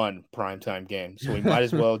them one primetime game, so we might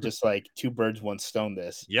as well just like two birds, one stone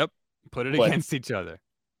this. Yep, put it against each other.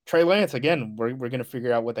 Trey Lance, again, we're going to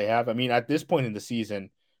figure out what they have. I mean, at this point in the season,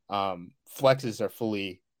 flexes are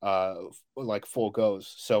fully like full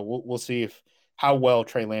goes. So we'll see how well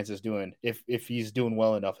Trey Lance is doing. If he's doing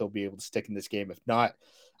well enough, he'll be able to stick in this game. If not,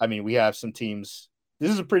 I mean, we have some teams. This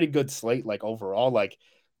is a pretty good slate, like overall. Like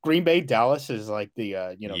Green Bay, Dallas is like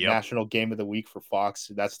the national game of the week for Fox.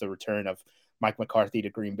 That's the return of Mike McCarthy to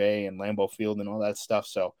Green Bay and Lambeau Field and all that stuff.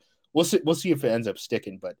 So we'll see if it ends up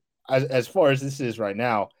sticking. But as far as this is right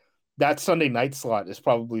now, that Sunday night slot is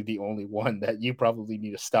probably the only one that you probably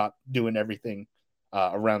need to stop doing everything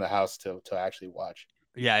around the house to actually watch.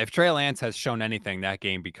 Yeah, if Trey Lance has shown anything, that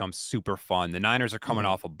game becomes super fun. The Niners are coming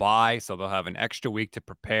off a bye, so they'll have an extra week to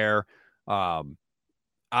prepare. I'm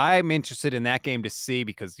interested in that game to see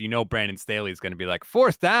because Brandon Staley is going to be like,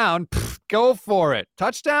 fourth down, go for it.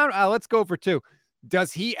 Touchdown, let's go for two.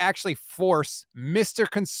 Does he actually force Mr.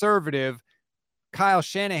 Conservative Kyle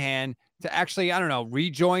Shanahan to actually, I don't know,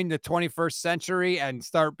 rejoin the 21st century and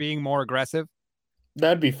start being more aggressive?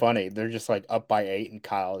 That'd be funny. They're just like up by 8, and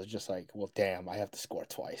Kyle is just like, "Well, damn, I have to score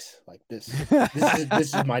twice. Like this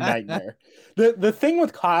is my nightmare." The thing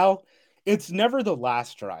with Kyle, it's never the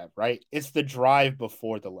last drive, right? It's the drive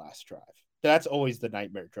before the last drive. That's always the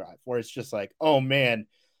nightmare drive, where it's just like, "Oh man,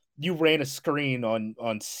 you ran a screen on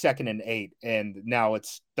 2nd and 8, and now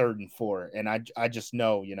it's 3rd and 4," and I just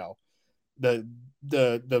know, the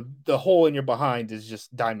hole in your behind is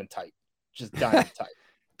just diamond tight, just diamond tight.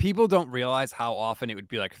 People don't realize how often it would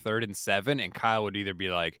be like 3rd and 7, and Kyle would either be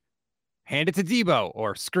like, hand it to Debo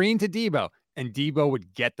or screen to Debo, and Debo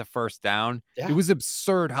would get the first down. Yeah. It was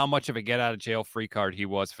absurd how much of a get out of jail free card he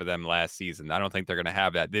was for them last season. I don't think they're going to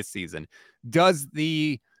have that this season. Does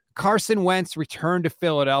the Carson Wentz return to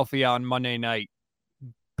Philadelphia on Monday night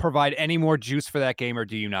provide any more juice for that game, or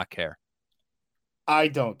do you not care? I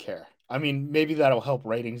don't care. I mean, maybe that'll help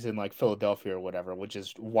ratings in like Philadelphia or whatever, which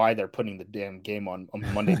is why they're putting the damn game on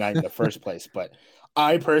Monday night in the first place. But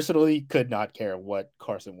I personally could not care what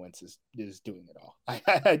Carson Wentz is doing at all.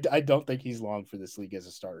 I don't think he's long for this league as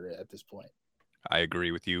a starter at this point. I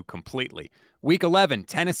agree with you completely. Week 11,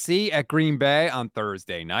 Tennessee at Green Bay on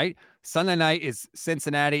Thursday night. Sunday night is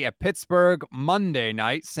Cincinnati at Pittsburgh. Monday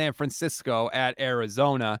night, San Francisco at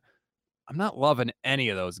Arizona. I'm not loving any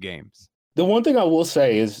of those games. The one thing I will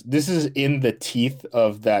say is this is in the teeth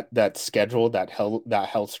of that schedule, that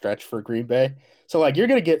hell stretch for Green Bay. So like you're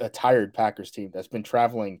gonna get a tired Packers team that's been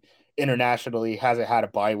traveling internationally, hasn't had a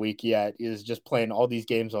bye week yet, is just playing all these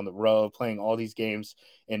games on the road, playing all these games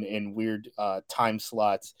in weird time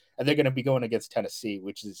slots, and they're gonna be going against Tennessee,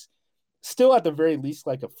 which is still at the very least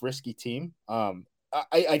like a frisky team.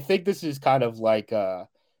 I think this is kind of like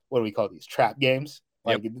what do we call these, trap games?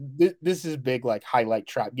 Like this is big, like highlight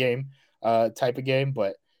trap game type of game.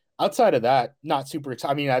 But outside of that, not super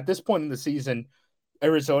excited. I mean, at this point in the season,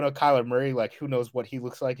 Arizona, Kyler Murray, like who knows what he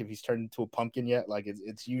looks like if he's turned into a pumpkin yet. Like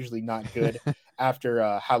it's usually not good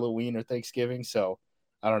after Halloween or Thanksgiving. So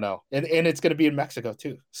I don't know. And it's going to be in Mexico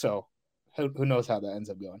too. So who knows how that ends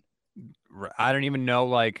up going. I don't even know,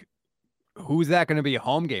 like, who's that going to be a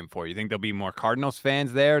home game for? You think there'll be more Cardinals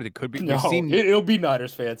fans there? There could be. No, it'll be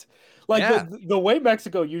Niners fans. Like the way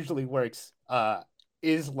Mexico usually works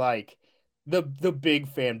is like the big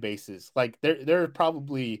fan bases. Like there are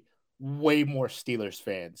probably way more Steelers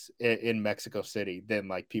fans in Mexico City than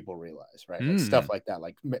like people realize, right? Like stuff like that,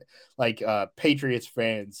 like Patriots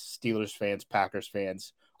fans, Steelers fans, Packers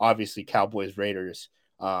fans, obviously Cowboys, Raiders.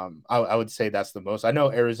 I would say that's the most. I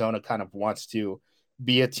know Arizona kind of wants to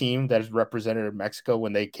be a team that is represented in Mexico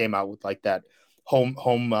when they came out with like that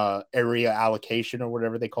home area allocation or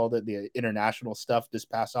whatever they called it, the international stuff this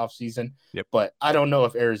past off season. Yep. But I don't know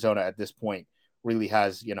if Arizona at this point really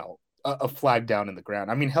has, a flag down in the ground.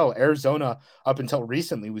 I mean, hell, Arizona up until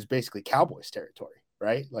recently was basically Cowboys territory,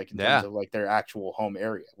 right? Like in terms of like their actual home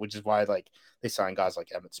area, which is why like they signed guys like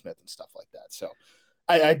Emmitt Smith and stuff like that. So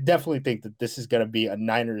I definitely think that this is going to be a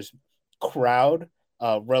Niners crowd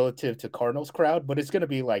relative to Cardinals crowd, but it's going to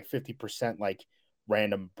be like 50% like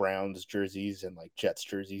random Browns jerseys and like Jets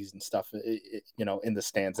jerseys and stuff, in the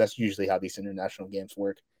stands. That's usually how these international games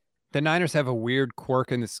work. The Niners have a weird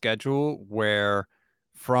quirk in the schedule where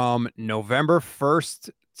from November 1st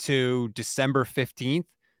to December 15th,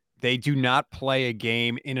 they do not play a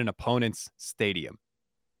game in an opponent's stadium.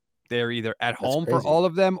 They're either at home for all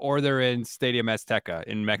of them or they're in Stadium Azteca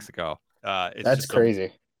in Mexico. That's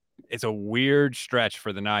crazy. It's a weird stretch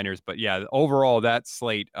for the Niners, but yeah, overall that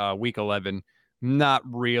slate, week 11, not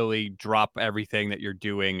really drop everything that you're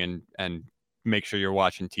doing and make sure you're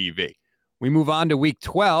watching TV. We move on to week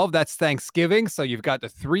 12. That's Thanksgiving. So you've got the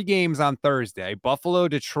 3 games on Thursday: Buffalo,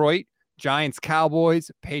 Detroit, Giants, Cowboys,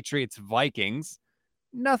 Patriots, Vikings.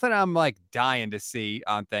 Nothing I'm like dying to see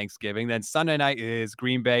on Thanksgiving. Then Sunday night is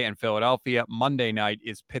Green Bay and Philadelphia. Monday night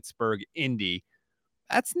is Pittsburgh, Indy.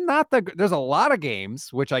 That's not there's a lot of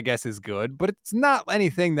games, which I guess is good, but it's not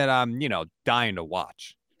anything that I'm, dying to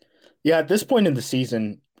watch. Yeah, at this point in the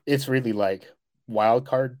season, it's really like wild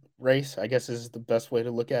card race, I guess is the best way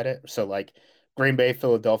to look at it. So like Green Bay,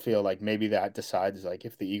 Philadelphia, like maybe that decides like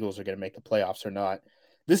if the Eagles are going to make the playoffs or not.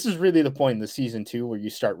 This is really the point in the season too, where you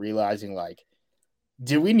start realizing like,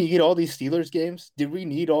 do we need all these Steelers games? Did we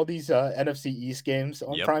need all these NFC East games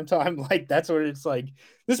on prime time? Like that's what it's like.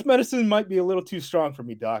 This medicine might be a little too strong for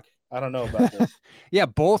me, Doc. I don't know about this. Yeah,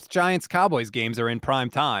 both Giants Cowboys games are in prime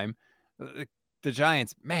time. The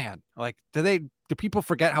Giants, man, like do people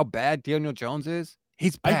forget how bad Daniel Jones is?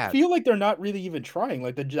 He's bad. I feel like they're not really even trying.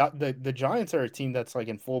 Like the Giants are a team that's like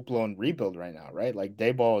in full blown rebuild right now, right? Like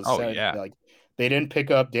Daboll is said, like they didn't pick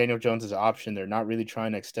up Daniel Jones as an option. They're not really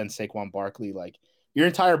trying to extend Saquon Barkley. Like your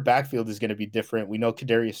entire backfield is going to be different. We know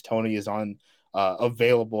Kadarius Toney is on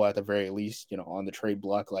available at the very least, on the trade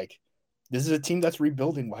block. Like this is a team that's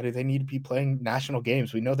rebuilding. Why do they need to be playing national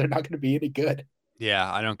games? We know they're not going to be any good.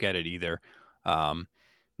 Yeah, I don't get it either.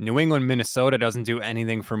 New England, Minnesota doesn't do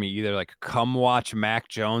anything for me either. Like, come watch Mac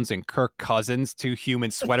Jones and Kirk Cousins, 2 human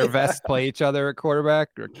sweater vests, play each other at quarterback.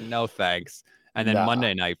 No thanks. And then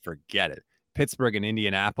Monday night, forget it. Pittsburgh and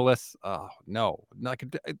Indianapolis. Oh no,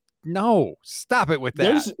 no, stop it with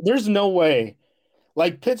that. There's no way.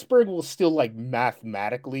 Like Pittsburgh will still like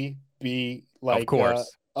mathematically be like, of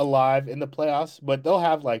course, alive in the playoffs, but they'll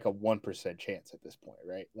have like a 1% chance at this point,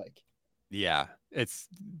 right? Like. Yeah,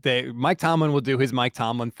 Mike Tomlin will do his Mike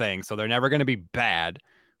Tomlin thing, so they're never going to be bad,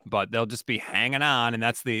 but they'll just be hanging on, and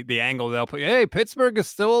that's the angle they'll put. Hey, Pittsburgh is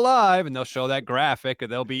still alive, and they'll show that graphic, and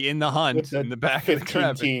they'll be in the hunt in the back of the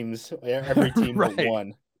graphic. Teams, every team right. but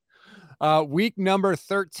one. Week number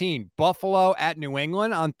 13, Buffalo at New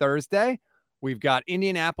England on Thursday. We've got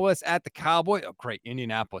Indianapolis at the Cowboys. Oh, great,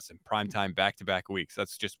 Indianapolis in primetime back-to-back weeks.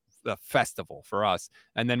 That's just the festival for us.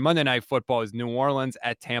 And then Monday Night Football is New Orleans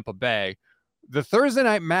at Tampa Bay. The Thursday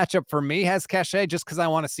night matchup for me has cachet just because I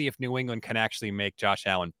want to see if New England can actually make Josh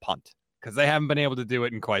Allen punt, because they haven't been able to do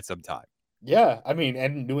it in quite some time. Yeah, I mean,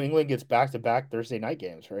 and New England gets back-to-back Thursday night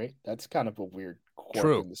games, right? That's kind of a weird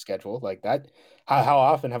quirk in the schedule. Like that, how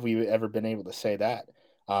often have we ever been able to say that?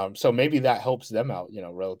 So maybe that helps them out,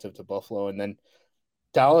 relative to Buffalo. And then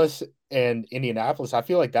Dallas and Indianapolis, I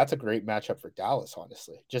feel like that's a great matchup for Dallas,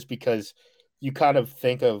 honestly, just because you kind of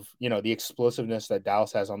think of, the explosiveness that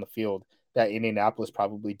Dallas has on the field that Indianapolis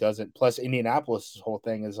probably doesn't. Plus, Indianapolis' whole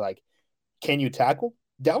thing is like, can you tackle?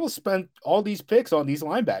 Dallas spent all these picks on these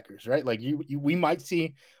linebackers, right? Like we might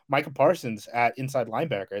see Micah Parsons at inside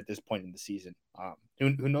linebacker at this point in the season.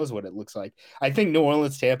 Who knows what it looks like? I think New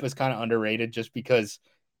Orleans Tampa is kind of underrated just because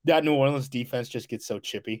that New Orleans defense just gets so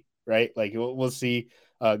chippy, right? Like we'll see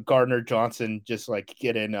Gardner Johnson just like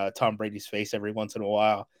get in Tom Brady's face every once in a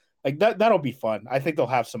while. Like that'll be fun. I think they'll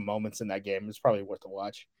have some moments in that game. It's probably worth a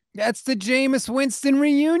watch. That's the Jameis Winston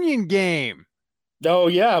reunion game. Oh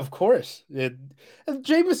yeah, of course.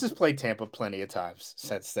 Jameis has played Tampa plenty of times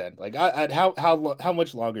since then. Like, how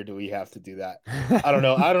much longer do we have to do that? I don't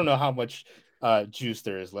know. I don't know how much juice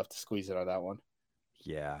there is left to squeeze it on that one.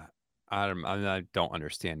 Yeah, I don't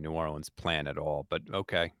understand New Orleans' plan at all. But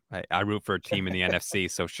okay, I root for a team in the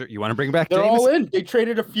NFC. So sure, you want to bring back? They're Jameis? all in. They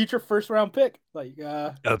traded a future first-round pick. Like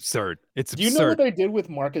absurd. It's do you absurd. know what they did with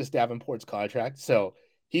Marcus Davenport's contract? So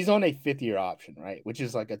he's on a 5th-year option, right? Which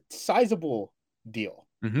is like a sizable deal,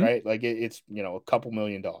 right? Like it's a couple $1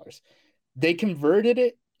 million. They converted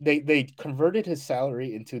it. They converted his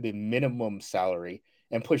salary into the minimum salary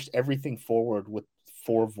and pushed everything forward with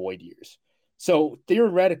 4 void years. So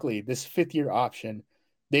theoretically, this 5th-year option,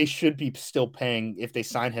 they should be still paying if they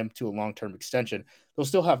sign him to a long-term extension. They'll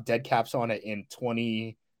still have dead caps on it in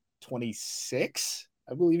 2026,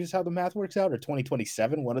 I believe is how the math works out, or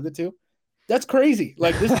 2027, one of the two. That's crazy.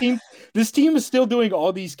 Like this team is still doing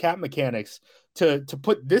all these cap mechanics to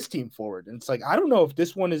put this team forward. And it's like, I don't know if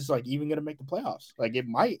this one is like even going to make the playoffs. Like it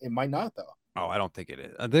might not though. Oh, I don't think it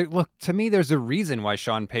is. Look, to me, there's a reason why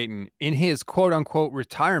Sean Payton in his quote unquote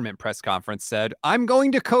retirement press conference said, I'm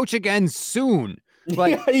going to coach again soon.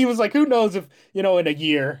 Like yeah, he was like, who knows if, in a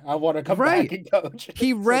year I want to come back and coach.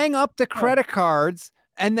 He rang up the credit cards.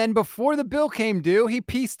 And then before the bill came due, he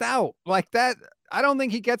pieced out like that. I don't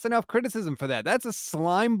think he gets enough criticism for that. That's a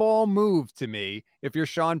slime ball move to me. If you're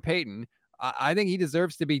Sean Payton, I think he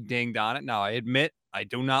deserves to be dinged on it. Now, I admit I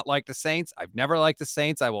do not like the Saints. I've never liked the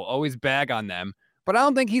Saints. I will always bag on them, but I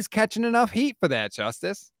don't think he's catching enough heat for that,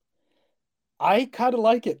 Justice. I kind of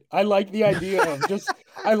like it. I like the idea of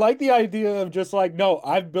just like, no,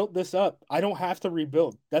 I've built this up. I don't have to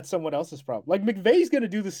rebuild. That's someone else's problem. Like McVay's going to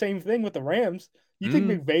do the same thing with the Rams. You think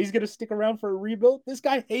McVay's going to stick around for a rebuild? This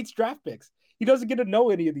guy hates draft picks. He doesn't get to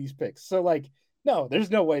know any of these picks. So like, no,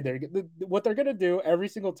 there's no way what they're going to do every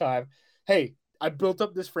single time. Hey, I built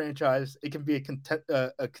up this franchise. It can be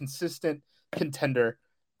a consistent contender.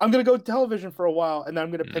 I'm going to go television for a while, and then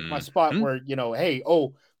I'm going to pick my spot where, hey,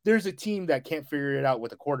 there's a team that can't figure it out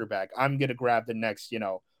with a quarterback. I'm going to grab the next,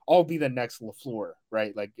 I'll be the next LaFleur,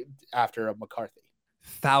 right? Like after a McCarthy.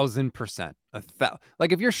 1,000%.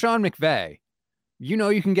 Like if you're Sean McVay,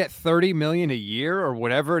 you can get 30 million a year or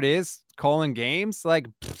whatever it is calling games. Like,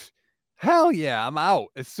 hell yeah, I'm out.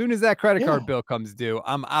 As soon as that credit card bill comes due,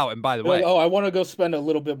 I'm out. And by the way, I want to go spend a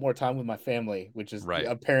little bit more time with my family, which is right.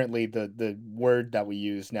 Apparently the word that we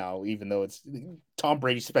use now, even though it's Tom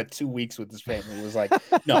Brady spent 2 weeks with his family. It was like,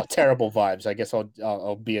 no, terrible vibes. I guess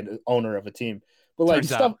I'll be an owner of a team, but like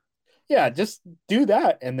stuff. Yeah, just do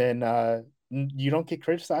that. And then you don't get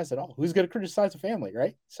criticized at all. Who's going to criticize a family,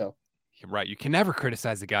 right? So. Right. You can never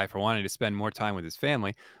criticize the guy for wanting to spend more time with his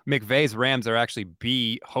family. McVay's Rams are actually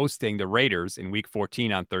hosting the Raiders in week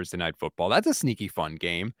 14 on Thursday Night Football. That's a sneaky fun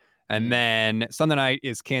game. And then Sunday night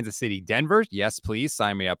is Kansas City, Denver. Yes, please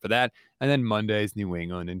sign me up for that. And then Monday is New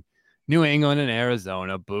England and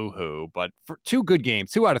Arizona. Boo-hoo. But for 2 good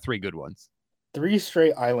games, 2 out of 3 good ones. 3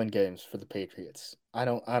 straight island games for the Patriots. I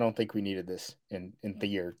don't think we needed this in the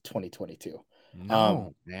year 2022.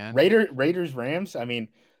 No, man. Raiders, Rams. I mean,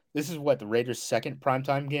 this is what the Raiders' second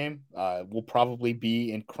primetime game will probably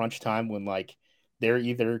be in crunch time when like they're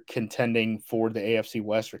either contending for the AFC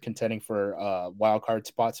West or contending for wild card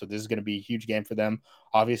spot. So this is going to be a huge game for them.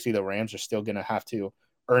 Obviously, the Rams are still going to have to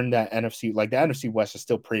earn that NFC. Like the NFC West is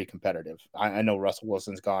still pretty competitive. I know Russell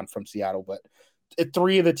Wilson's gone from Seattle, but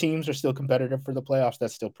 3 of the teams are still competitive for the playoffs.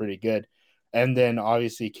 That's still pretty good. And then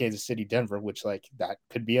obviously Kansas City, Denver, which like that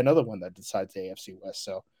could be another one that decides the AFC West.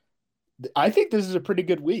 So I think this is a pretty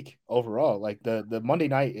good week overall. Like the Monday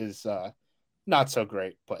night is not so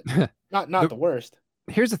great, but not the worst.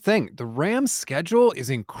 Here's the thing. The Rams schedule is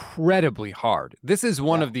incredibly hard. This is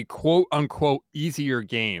one of the quote unquote easier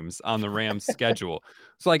games on the Rams schedule.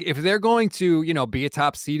 So like if they're going to, be a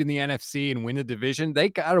top seed in the NFC and win the division, they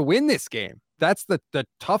got to win this game. That's the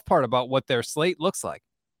tough part about what their slate looks like.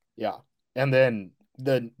 Yeah. And then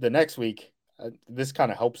the next week, this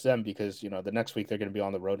kind of helps them because, the next week they're going to be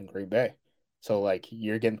on the road in Green Bay. So, like,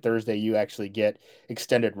 you're getting Thursday, you actually get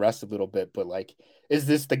extended rest a little bit. But, like, is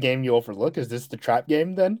this the game you overlook? Is this the trap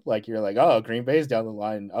game then? Like, you're like, oh, Green Bay's down the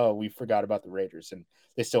line. Oh, we forgot about the Raiders. And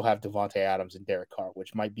they still have Devontae Adams and Derek Carr,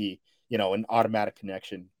 which might be, an automatic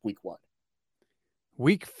connection week 1.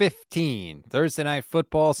 Week 15, Thursday night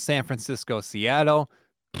football, San Francisco, Seattle.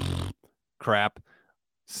 Crap.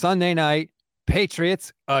 Sunday night,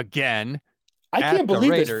 Patriots again. I can't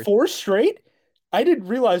believe this. 4 straight? I didn't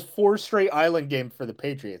realize 4 straight island games for the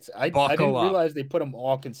Patriots. I didn't realize they put them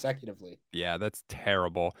all consecutively. Yeah, that's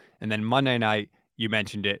terrible. And then Monday night, you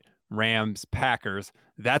mentioned it, Rams, Packers.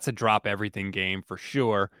 That's a drop everything game for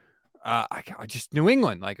sure. I just New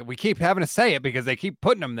England, like we keep having to say it because they keep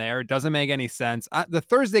putting them there. It doesn't make any sense. The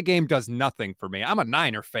Thursday game does nothing for me. I'm a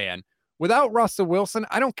Niner fan. Without Russell Wilson,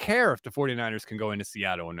 I don't care if the 49ers can go into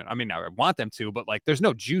Seattle. And I mean, I want them to, but like there's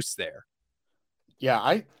no juice there.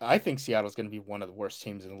 Yeah, I think Seattle's going to be one of the worst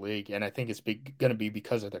teams in the league, and I think it's going to be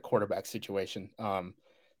because of their quarterback situation.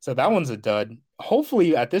 So that one's a dud.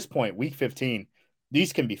 Hopefully, at this point, week 15,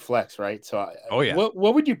 these can be flex, right? So, yeah.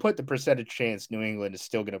 What would you put the percentage chance New England is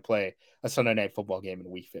still going to play a Sunday night football game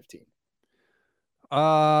in week 15?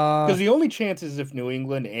 Because the only chance is if New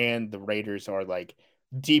England and the Raiders are like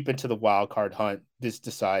deep into the wild card hunt. This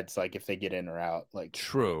decides like if they get in or out. Like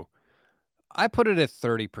true. I put it at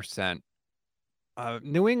 30%.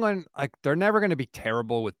 New England, like they're never going to be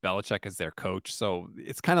terrible with Belichick as their coach, so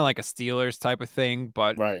it's kind of like a Steelers type of thing.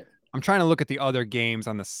 But right, I'm trying to look at the other games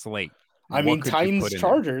on the slate. I mean, Titans,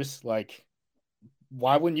 Chargers, like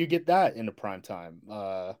why wouldn't you get that in the prime time?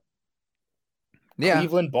 Yeah,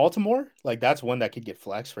 Cleveland, Baltimore, like that's one that could get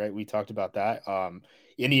flex, right? We talked about that.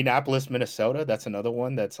 Indianapolis, Minnesota, that's another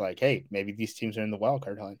one that's like, hey, maybe these teams are in the wild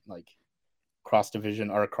card hunt, like cross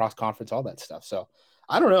division or cross conference, all that stuff. So.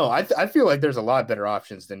 I don't know. I feel like there's a lot better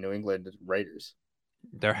options than New England Raiders.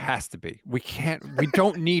 There has to be. We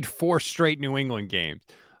don't need 4 straight New England games.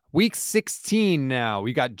 Week 16 now.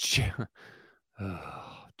 We got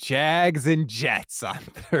Jags and Jets on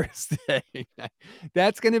Thursday.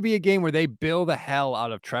 That's going to be a game where they bill the hell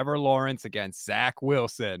out of Trevor Lawrence against Zach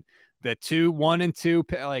Wilson. The 1 and 2,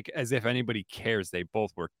 like as if anybody cares. They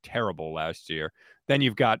both were terrible last year. Then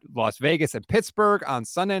you've got Las Vegas and Pittsburgh on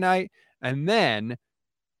Sunday night. And then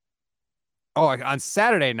on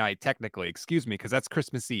Saturday night, technically, excuse me, because that's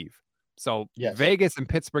Christmas Eve. So yes. Vegas and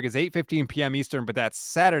Pittsburgh is 8:15 p.m. Eastern, but that's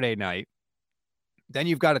Saturday night. Then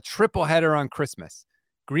you've got a triple header on Christmas.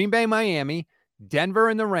 Green Bay, Miami, Denver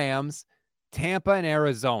and the Rams, Tampa and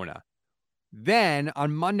Arizona. Then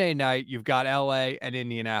on Monday night, you've got LA and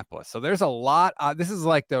Indianapolis. So there's a lot. This is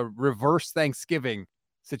like the reverse Thanksgiving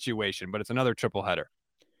situation, but it's another triple header.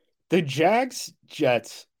 The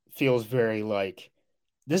Jags-Jets feels very like,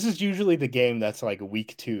 this is usually the game that's like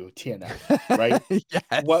week 2 TNF, right?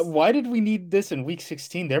 Yes. Why did we need this in week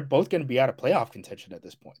 16? They're both going to be out of playoff contention at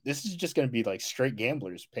this point. This is just going to be like straight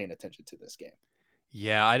gamblers paying attention to this game.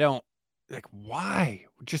 Yeah, I don't like why.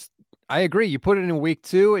 I agree. You put it in week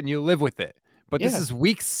 2 and you live with it. But this is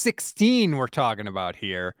week 16 we're talking about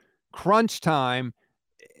here. Crunch time.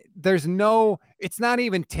 It's not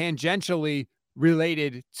even tangentially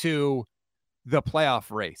related to the playoff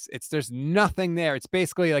race. There's nothing there. It's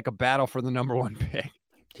basically like a battle for the number 1 pick.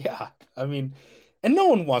 Yeah. I mean, and no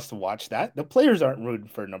one wants to watch that. The players aren't rooting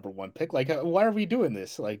for a number 1 pick. Like, why are we doing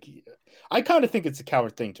this? Like, I kind of think it's a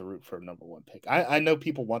coward thing to root for a number 1 pick. I know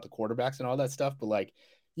people want the quarterbacks and all that stuff, but like,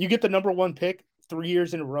 you get the number 1 pick 3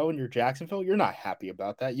 years in a row and you're Jacksonville, you're not happy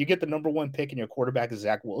about that. You get the number 1 pick and your quarterback is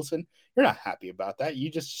Zach Wilson, you're not happy about that.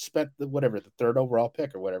 You just spent the 3rd overall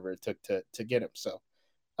pick or whatever it took to get him. So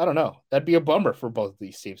I don't know. That'd be a bummer for both of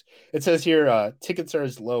these teams. It says here, tickets are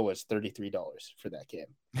as low as $33 for that game.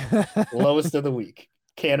 Lowest of the week.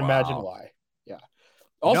 Can't imagine why. Yeah.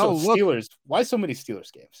 Also, Steelers. Why so many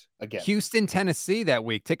Steelers games? Again, Houston, Tennessee that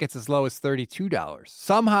week. Tickets as low as $32.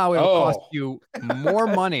 Somehow it'll cost you more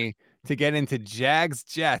money to get into Jags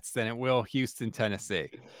Jets than it will Houston, Tennessee.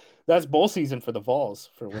 That's bowl season for the Vols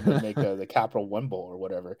for when they make the Capital One Bowl or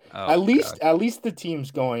whatever. At least the teams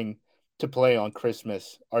going to play on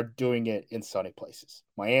Christmas are doing it in sunny places.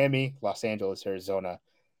 Miami, Los Angeles, Arizona.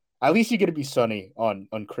 At least you get to be sunny on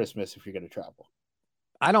Christmas if you're going to travel.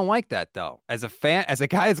 I don't like that though. As a fan, as a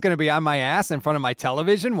guy that's going to be on my ass in front of my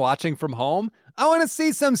television watching from home, I want to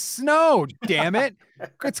see some snow, damn it.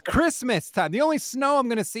 It's Christmas time. The only snow I'm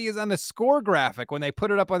going to see is on the score graphic when they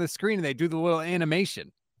put it up on the screen and they do the little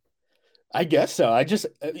animation. I guess so.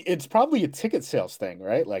 It's probably a ticket sales thing,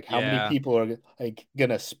 right? Like how many people are like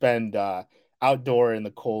going to spend outdoor in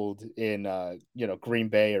the cold in, Green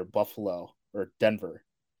Bay or Buffalo or Denver,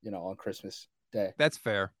 on Christmas Day. That's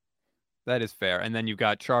fair. That is fair. And then you've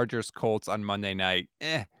got Chargers, Colts on Monday night.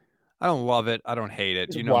 I don't love it. I don't hate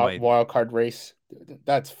it. Wild card race.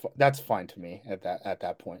 That's fine to me at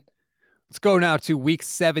that point. Let's go now to week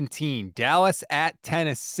 17. Dallas at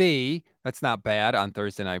Tennessee. That's not bad on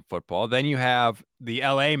Thursday Night Football. Then you have the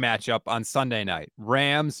LA matchup on Sunday night.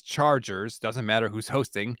 Rams, Chargers, doesn't matter who's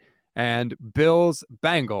hosting, and Bills,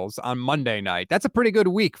 Bengals on Monday night. That's a pretty good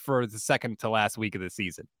week for the second to last week of the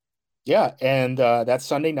season. Yeah, and that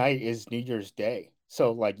Sunday night is New Year's Day.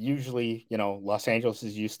 So like usually, Los Angeles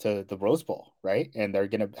is used to the Rose Bowl, right? And they're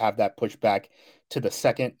gonna have that push back to the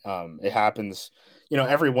second. It happens,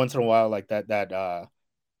 every once in a while, like that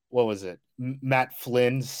what was it? Matt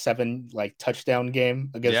Flynn's 7 like touchdown game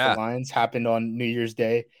against the Lions happened on New Year's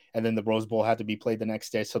Day, and then the Rose Bowl had to be played the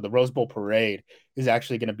next day. So the Rose Bowl parade is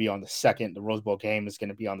actually going to be on the second. The Rose Bowl game is going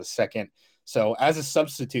to be on the second. So as a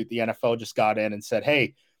substitute, the NFL just got in and said,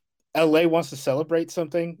 "Hey, LA wants to celebrate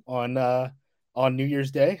something on New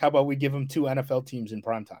Year's Day. How about we give them 2 NFL teams in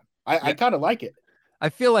prime time?" I kind of like it. I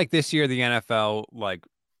feel like this year the NFL, like,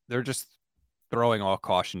 they're just throwing all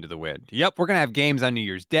caution to the wind. Yep, we're going to have games on New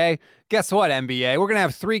Year's Day. Guess what, NBA? We're going to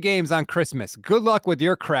have 3 games on Christmas. Good luck with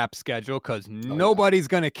your crap schedule because nobody's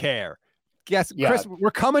going to care.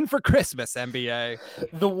 We're coming for Christmas, NBA.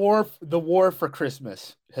 The war for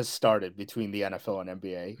Christmas has started between the NFL and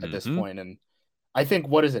NBA at this point. And I think,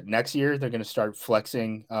 what is it, next year they're going to start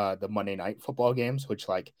flexing the Monday night football games, which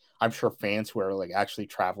like I'm sure fans who are like actually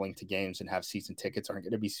traveling to games and have season tickets aren't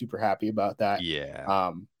going to be super happy about that.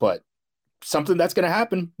 Yeah. But something that's going to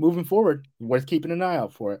happen moving forward. Worth keeping an eye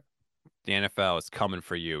out for it. The NFL is coming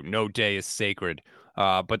for you. No day is sacred.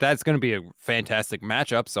 But that's going to be a fantastic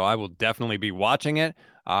matchup, so I will definitely be watching it.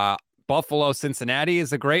 Buffalo, Cincinnati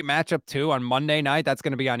is a great matchup, too, on Monday night. That's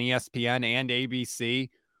going to be on ESPN and ABC.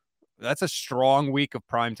 That's a strong week of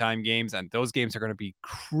primetime games, and those games are going to be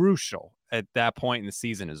crucial at that point in the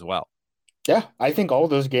season as well. Yeah, I think all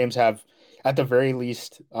those games have, at the very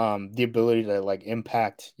least, the ability to like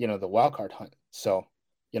impact, the wild card hunt. So,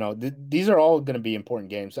 these are all going to be important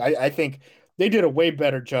games. I think they did a way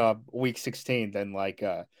better job week 16 than like,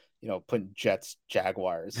 putting Jets,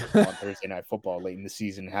 Jaguars on Thursday Night Football late in the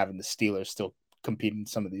season, having the Steelers still compete in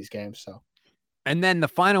some of these games. So. And then the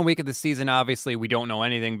final week of the season, obviously, we don't know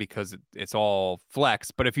anything because it's all flex.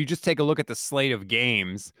 But if you just take a look at the slate of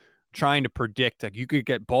games, trying to predict, like, you could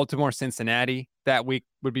get Baltimore, Cincinnati that week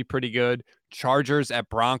would be pretty good. Chargers at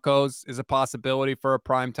Broncos is a possibility for a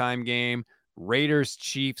primetime game. Raiders,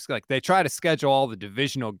 Chiefs, like they try to schedule all the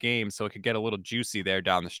divisional games so it could get a little juicy there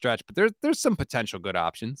down the stretch. But there's some potential good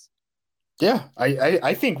options. Yeah,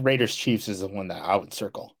 I think Raiders, Chiefs is the one that I would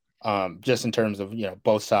circle. Just in terms of,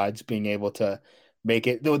 both sides being able to make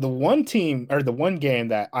it. The one team or the one game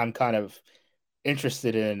that I'm kind of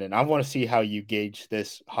interested in, and I want to see how you gauge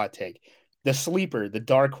this hot take. The sleeper, the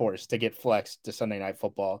dark horse to get flexed to Sunday Night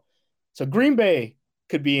Football. So Green Bay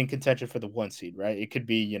could be in contention for the 1 seed, right? It could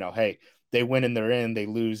be, hey, they win and they're in, they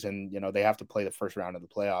lose, and, they have to play the first round of the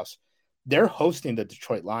playoffs. They're hosting the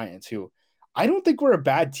Detroit Lions, who I don't think were a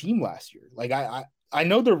bad team last year. Like, I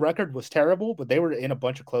know their record was terrible, but they were in a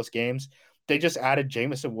bunch of close games. They just added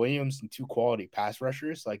Jameson Williams and 2 quality pass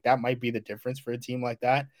rushers. Like, that might be the difference for a team like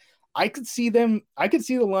that. I could see the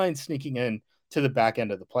Lions sneaking in to the back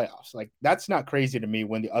end of the playoffs. Like, that's not crazy to me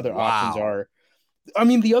when the other options are. I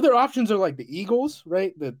mean, the other options are like the Eagles,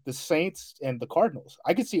 right? The Saints and the Cardinals.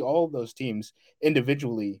 I could see all of those teams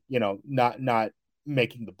individually, not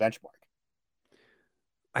making the benchmark.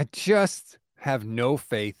 I just have no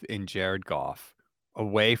faith in Jared Goff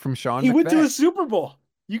away from Sean McVay. He went to the Super Bowl.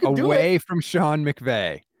 You can do it. Away from Sean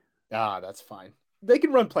McVay. That's fine. They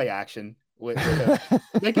can run play action.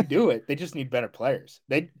 They can do it. They just need better players.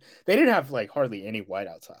 They didn't have like hardly any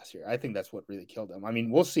wideouts last year. I think that's what really killed them. I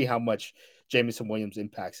mean, we'll see how much Jameson Williams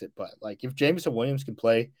impacts it, but like if Jameson Williams can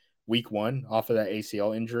play week 1 off of that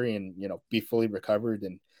ACL injury and be fully recovered,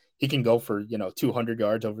 and he can go for 200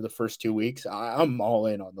 yards over the first 2 weeks, I'm all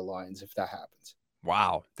in on the Lions if that happens.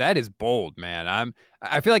 Wow, that is bold, man.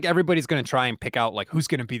 I feel like everybody's going to try and pick out like who's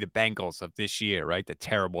going to be the Bengals of this year, right? The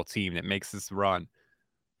terrible team that makes this run.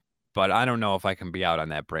 But I don't know if I can be out on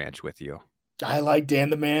that branch with you. I like Dan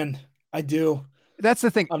the Man. I do. That's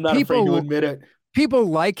the thing. I'm not afraid to admit it. People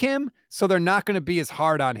like him, so they're not going to be as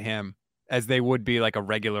hard on him as they would be like a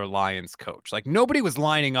regular Lions coach. Like nobody was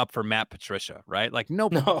lining up for Matt Patricia, right? Like no,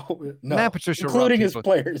 Matt Patricia, including his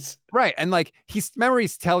players, right? And like he's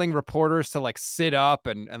telling reporters to like sit up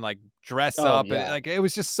and like dress up, yeah. and like it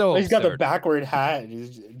was just so. He's got the backward hat,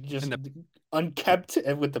 he's just unkept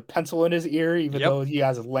and with the pencil in his ear, even though he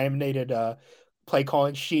has a laminated play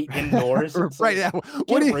calling sheet indoors. Right. Yeah.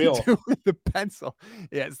 What do you do with the pencil?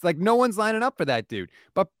 Yeah, it's like no one's lining up for that dude.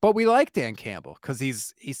 But we like Dan Campbell because he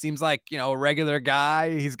seems like a regular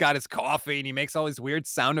guy. He's got his coffee and he makes all these weird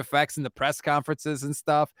sound effects in the press conferences and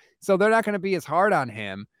stuff. So they're not going to be as hard on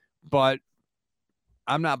him. But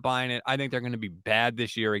I'm not buying it. I think they're going to be bad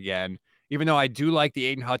this year again. Even though I do like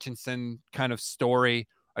the Aiden Hutchinson kind of story,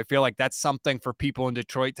 I feel like that's something for people in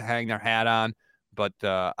Detroit to hang their hat on. But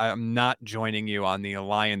I'm not joining you on the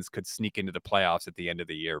Lions could sneak into the playoffs at the end of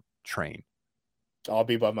the year train. I'll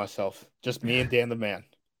be by myself. Just me and Dan the man.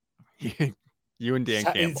 You and Dan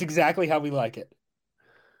Campbell. It's exactly how we like it.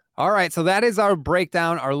 All right, so that is our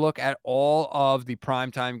breakdown, our look at all of the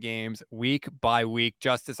primetime games week by week.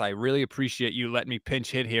 Justice, I really appreciate you letting me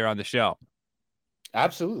pinch hit here on the show.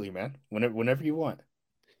 Absolutely, man. Whenever you want.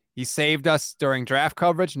 You saved us during draft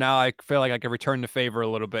coverage. Now I feel like I can return the favor a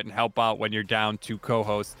little bit and help out when you're down to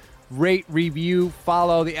co-hosts. Rate, review,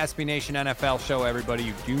 follow the SB Nation NFL show, everybody.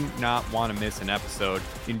 You do not want to miss an episode.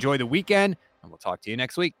 Enjoy the weekend, and we'll talk to you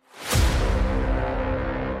next week.